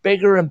getting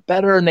bigger and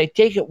better, and they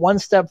take it one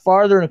step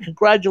farther. And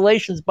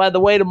congratulations, by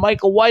the way, to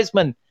Michael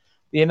Weisman,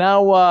 the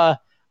now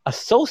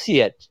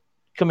associate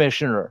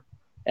commissioner,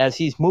 as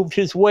he's moved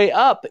his way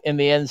up in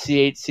the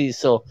NCHC.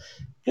 So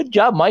good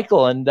job,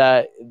 Michael. And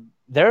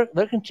they're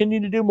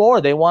continuing to do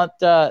more. They want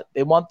their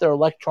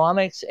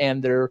electronics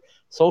and their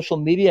social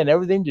media and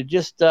everything to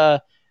just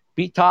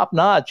be top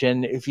notch.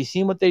 And if you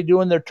see what they do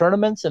in their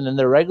tournaments and in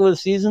their regular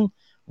season,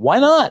 why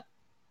not?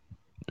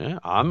 Yeah,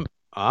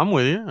 I'm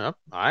with you.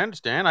 I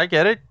understand. I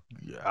get it.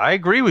 I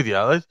agree with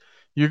you.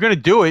 You're going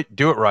to do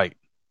it right.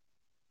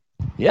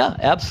 Yeah,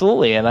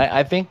 absolutely. And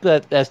I think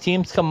that as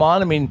teams come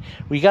on, I mean,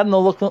 we got to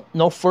look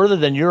no further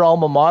than your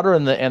alma mater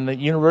and the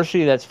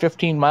university that's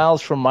 15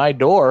 miles from my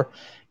door,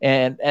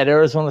 and at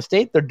Arizona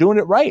State. They're doing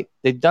it right.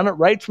 They've done it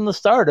right from the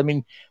start. I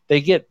mean,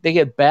 they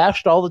get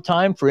bashed all the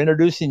time for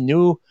introducing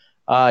new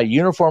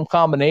uniform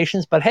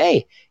combinations. But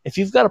hey, if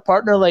you've got a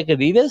partner like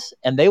Adidas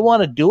and they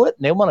want to do it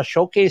and they want to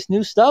showcase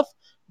new stuff,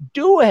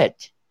 do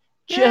it.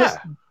 Just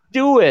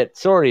do it.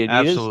 Sorry,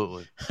 Adidas.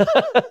 Absolutely.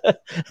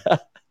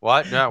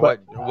 What? No,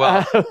 what?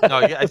 Well, no.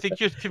 I think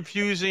you're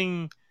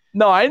confusing.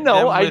 No, I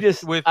know.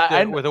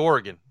 With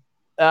Oregon.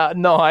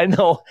 No, I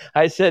know.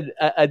 I said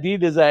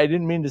Adidas. I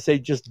didn't mean to say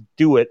just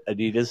do it,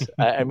 Adidas.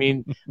 I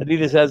mean,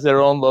 Adidas has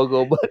their own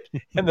logo,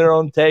 and their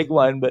own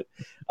tagline. But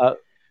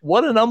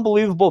what an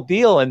unbelievable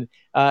deal! And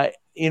I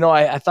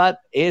thought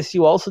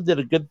ASU also did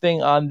a good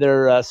thing on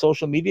their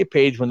social media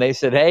page when they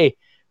said, "Hey,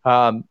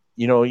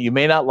 you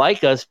may not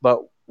like us, but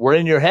we're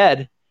in your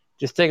head.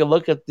 Just take a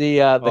look at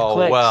the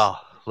clicks."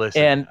 Well,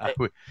 listen, and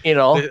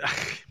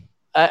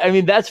I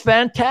mean, that's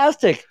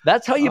fantastic.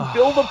 That's how you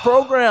build a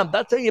program.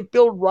 That's how you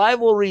build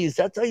rivalries.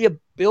 That's how you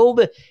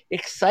build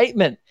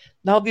excitement.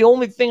 Now, the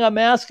only thing I'm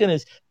asking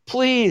is,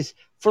 please,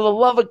 for the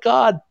love of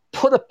God,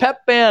 put a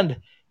pep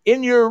band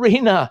in your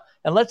arena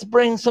and let's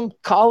bring some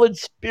college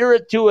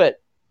spirit to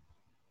it.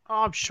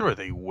 I'm sure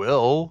they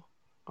will.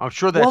 I'm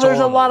sure that's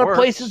there's all a lot of of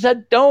places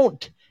that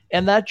don't.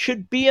 And that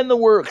should be in the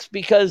works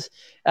because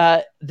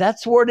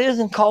that's where it is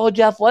in college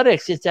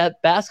athletics. It's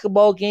at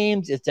basketball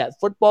games. It's at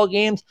football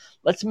games.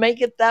 Let's make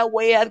it that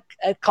way at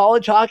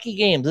college hockey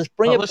games. Let's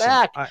bring it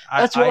back.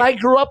 That's what I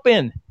grew up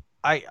in.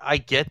 I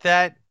get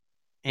that.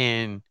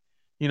 And,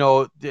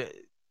 there'll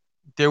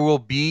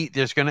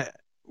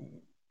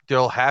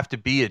have to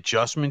be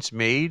adjustments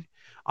made.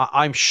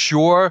 I'm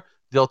sure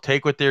they'll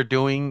take what they're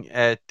doing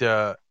at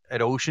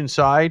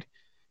Oceanside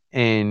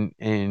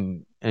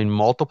and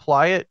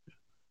multiply it.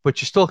 But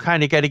you still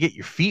kind of got to get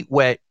your feet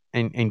wet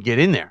and get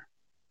in there.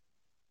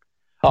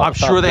 I'm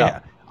sure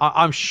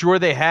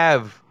they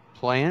have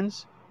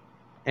plans,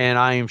 and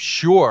I am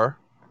sure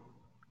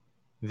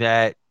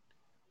that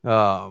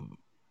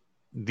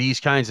these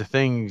kinds of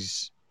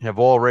things have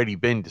already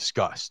been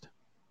discussed.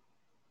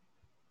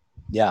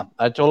 Yeah,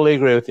 I totally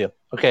agree with you.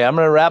 Okay, I'm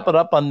going to wrap it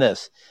up on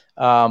this.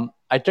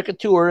 I took a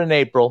tour in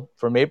April,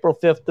 from April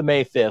 5th to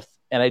May 5th,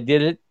 and I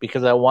did it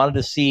because I wanted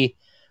to see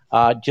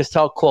just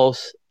how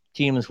close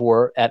teams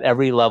were at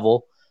every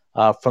level,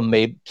 from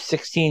maybe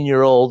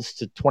 16-year-olds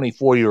to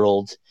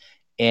 24-year-olds.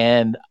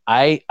 And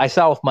I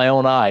saw with my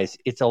own eyes,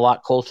 it's a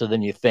lot closer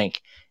than you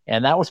think.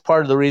 And that was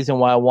part of the reason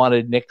why I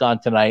wanted Nick on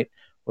tonight,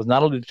 was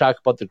not only to talk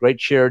about the great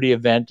charity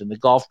event and the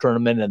golf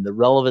tournament and the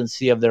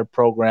relevancy of their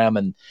program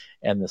and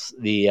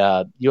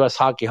the U.S.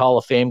 Hockey Hall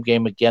of Fame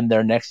game again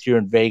there next year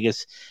in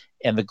Vegas,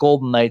 and the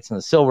Golden Knights and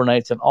the Silver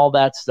Knights and all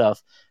that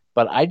stuff.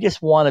 But I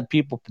just wanted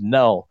people to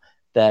know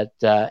that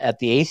at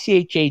the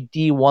ACHA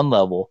D1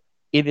 level,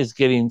 it is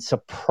getting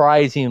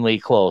surprisingly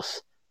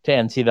close to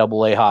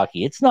NCAA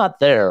hockey. It's not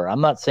there.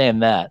 I'm not saying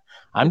that.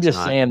 I'm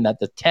just saying that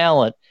the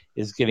talent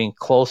is getting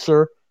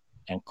closer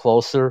and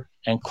closer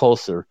and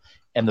closer.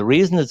 And the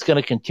reason it's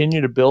going to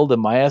continue to build, in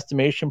my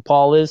estimation,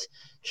 Paul, is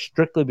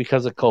strictly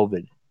because of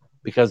COVID.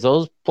 Because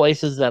those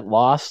places that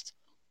lost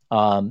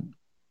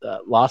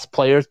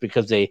players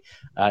because a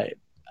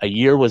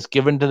year was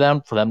given to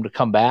them for them to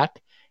come back,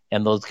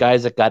 and those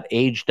guys that got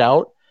aged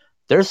out,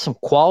 there's some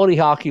quality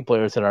hockey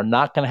players that are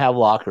not going to have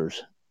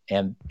lockers.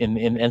 And in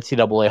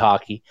NCAA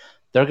hockey,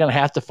 they're going to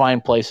have to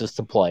find places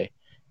to play.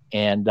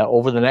 And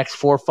over the next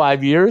 4 or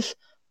 5 years,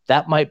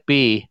 that might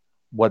be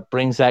what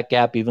brings that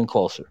gap even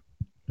closer.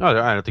 No,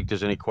 I don't think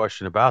there's any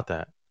question about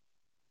that.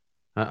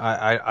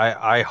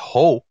 I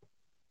hope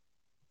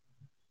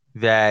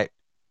that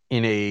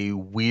in a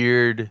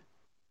weird,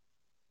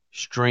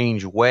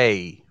 strange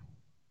way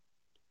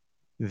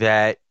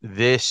that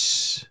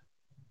this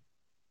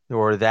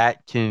or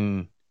that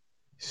can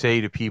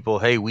say to people,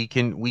 hey, we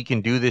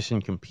can do this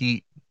and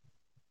compete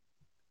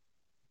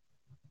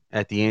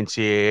at the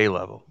NCAA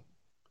level.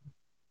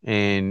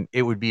 And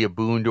it would be a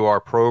boon to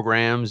our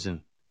programs.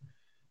 And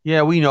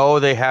yeah, we know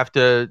they have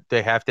to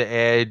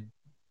add,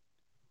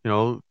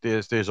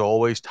 there's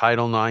always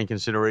Title IX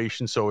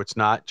consideration. So it's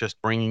not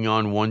just bringing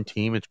on one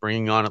team, it's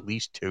bringing on at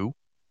least two,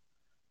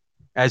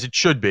 as it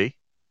should be,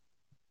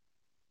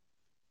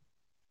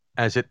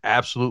 as it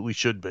absolutely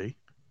should be.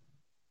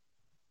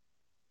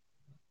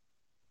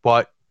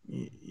 But,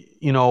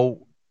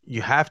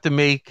 you have to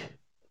make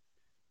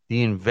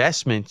the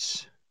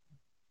investments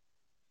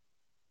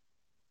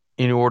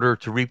in order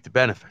to reap the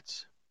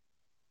benefits.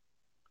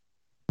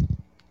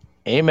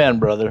 Amen,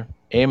 brother.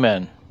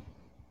 Amen.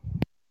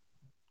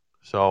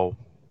 So,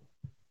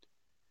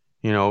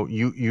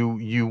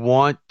 you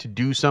want to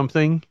do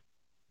something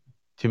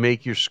to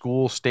make your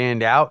school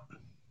stand out.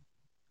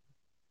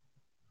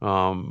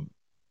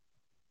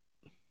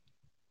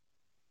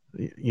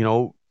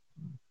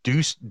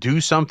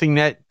 Do something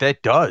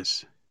that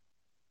does.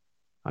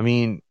 I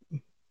mean,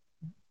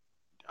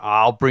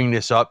 I'll bring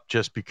this up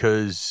just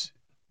because,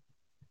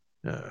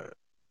 when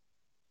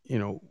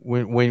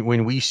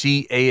we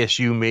see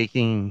ASU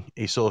making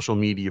a social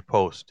media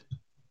post,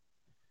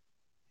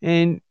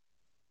 and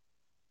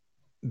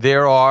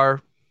there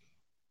are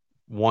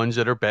ones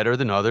that are better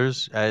than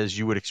others, as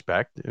you would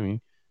expect. I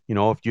mean,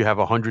 if you have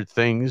 100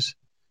 things,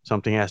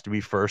 something has to be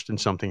first and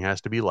something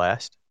has to be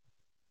last.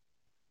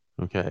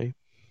 Okay.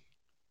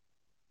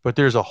 But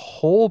there's a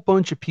whole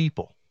bunch of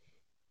people,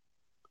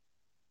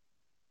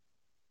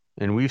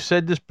 and we've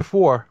said this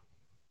before,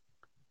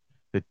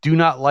 that do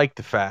not like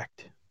the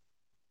fact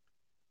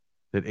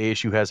that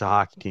ASU has a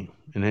hockey team,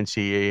 an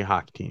NCAA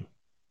hockey team.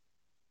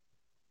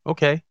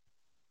 Okay.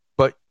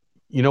 But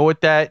you know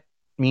what that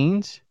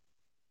means?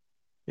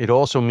 It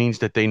also means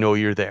that they know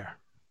you're there.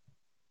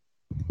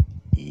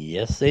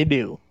 Yes, they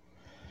do.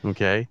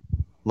 Okay?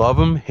 Love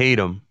them, hate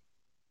them.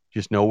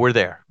 Just know we're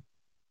there.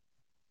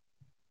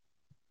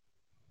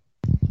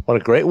 What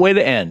a great way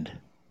to end.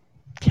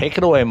 Take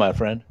it away, my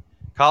friend.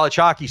 College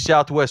Hockey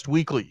Southwest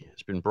Weekly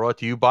has been brought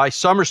to you by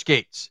Summer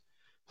Skates.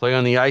 Play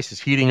on the ice is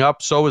heating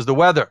up, so is the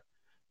weather.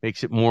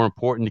 Makes it more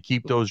important to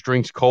keep those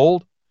drinks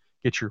cold.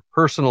 Get your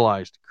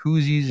personalized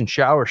koozies and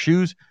shower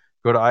shoes.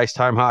 Go to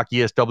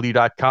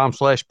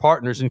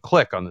IcetimeHockeySW.com/partners and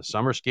click on the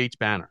Summer Skates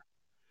banner.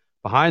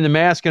 Behind the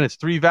Mask and its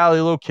 3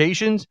 Valley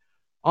locations,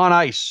 on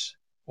ice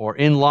or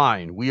in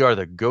line, we are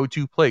the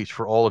go-to place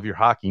for all of your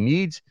hockey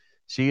needs.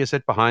 See us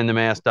at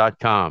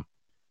BehindTheMask.com.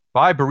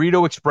 By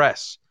Burrito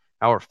Express,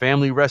 our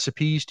family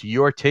recipes to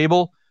your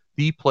table,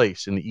 the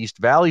place in the East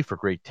Valley for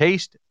great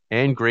taste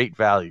and great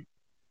value.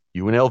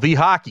 UNLV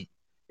Hockey,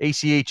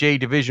 ACHA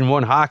Division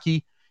I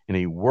hockey in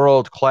a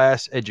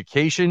world-class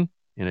education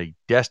in a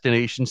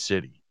destination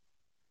city.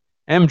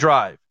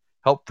 M-Drive,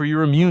 help for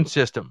your immune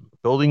system,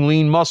 building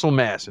lean muscle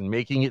mass and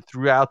making it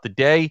throughout the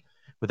day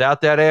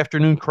without that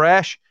afternoon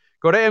crash.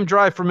 Go to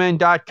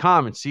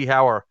mdriveformen.com and see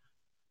how our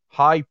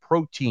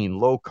high-protein,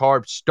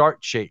 low-carb start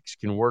shakes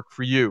can work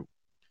for you.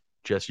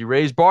 Jesse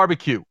Ray's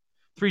Barbecue,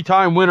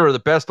 3-time winner of the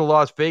Best of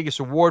Las Vegas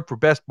Award for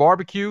Best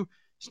Barbecue.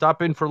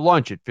 Stop in for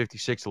lunch at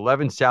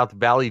 5611 South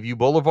Valley View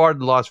Boulevard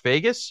in Las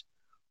Vegas,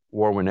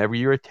 or whenever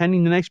you're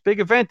attending the next big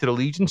event at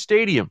Allegiant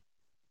Stadium.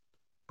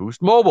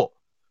 Boost Mobile.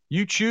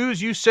 You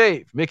choose, you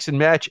save. Mix and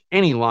match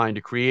any line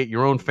to create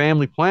your own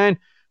family plan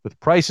with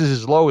prices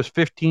as low as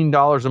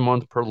 $15 a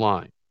month per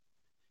line.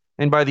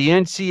 And by the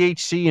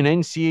NCHC and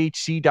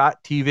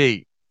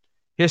NCHC.TV.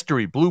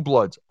 History, Blue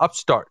Bloods,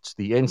 Upstarts.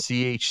 The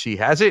NCHC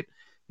has it,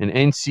 and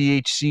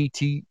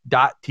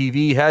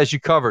NCHC.TV has you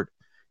covered.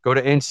 Go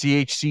to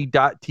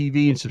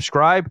NCHC.TV and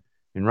subscribe,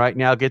 and right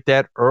now get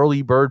that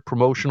early bird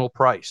promotional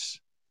price.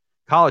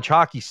 College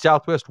Hockey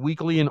Southwest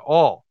Weekly and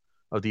all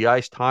of the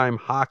Ice Time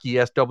Hockey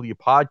SW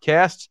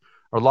podcasts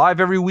are live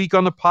every week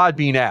on the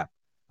Podbean app,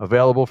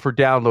 available for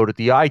download at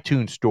the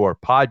iTunes Store,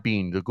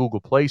 Podbean, the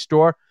Google Play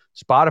Store,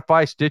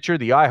 Spotify, Stitcher,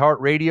 the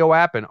iHeartRadio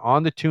app, and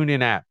on the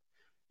TuneIn app.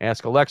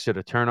 Ask Alexa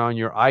to turn on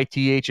your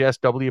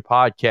ITHSW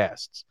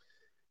podcasts.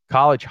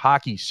 College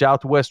Hockey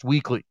Southwest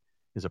Weekly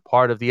is a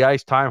part of the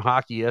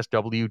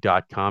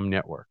IcetimeHockeySW.com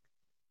network.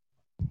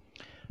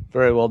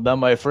 Very well done,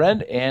 my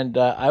friend. And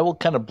I will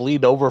kind of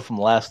bleed over from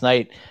last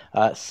night.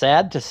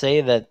 Sad to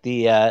say that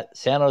the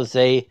San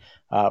Jose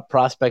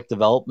prospect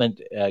development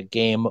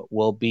game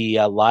will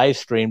be live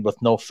streamed with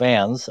no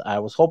fans. I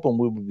was hoping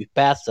we would be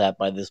past that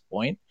by this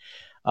point.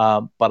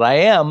 But I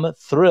am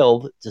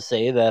thrilled to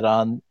say that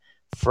on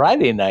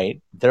Friday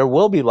night, there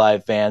will be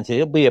live fans.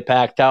 It'll be a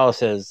packed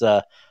house as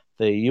the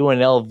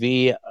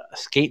UNLV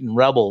Skating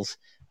Rebels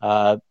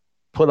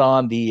put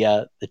on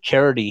the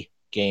charity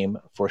game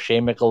for Shea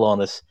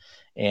Michelonis.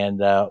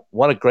 And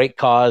what a great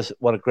cause.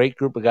 What a great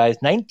group of guys.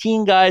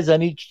 19 guys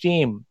on each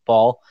team,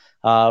 Paul,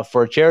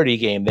 for a charity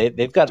game.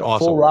 They've got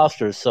awesome. Full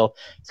rosters, so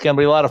it's going to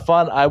be a lot of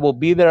fun. I will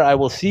be there. I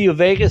will see you,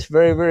 Vegas,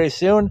 very, very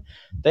soon.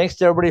 Thanks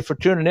to everybody for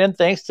tuning in.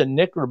 Thanks to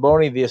Nick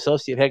Raboni, the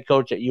associate head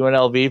coach at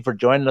UNLV, for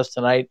joining us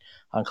tonight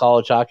on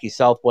College Hockey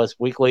Southwest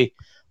Weekly.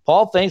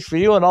 Paul, thanks for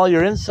you and all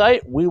your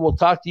insight. We will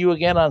talk to you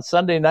again on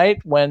Sunday night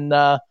when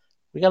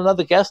we got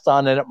another guest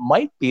on, and it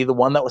might be the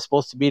one that was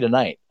supposed to be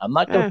tonight. I'm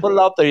not going to put it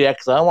out there yet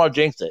because I don't want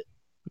to jinx it.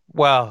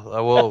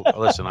 Well,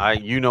 listen,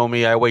 you know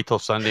me. I wait till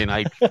Sunday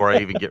night before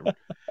I even get,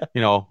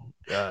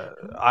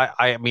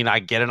 I mean,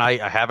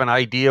 I have an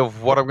idea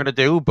of what I'm going to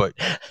do, but,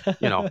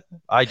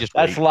 I just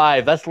That's wait.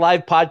 live. That's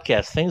live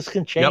podcast. Things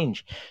can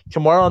change. Yep.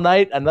 Tomorrow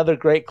night, another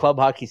great Club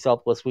Hockey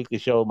Southwest Weekly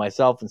show with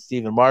myself and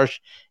Stephen Marsh.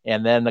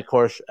 And then, of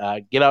course,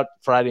 get out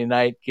Friday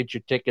night, get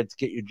your tickets,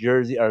 get your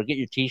jersey, or get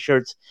your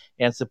T-shirts,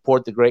 and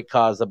support the great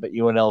cause up at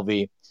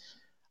UNLV.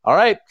 All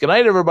right. Good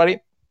night, everybody.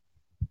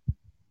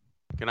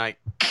 Good night.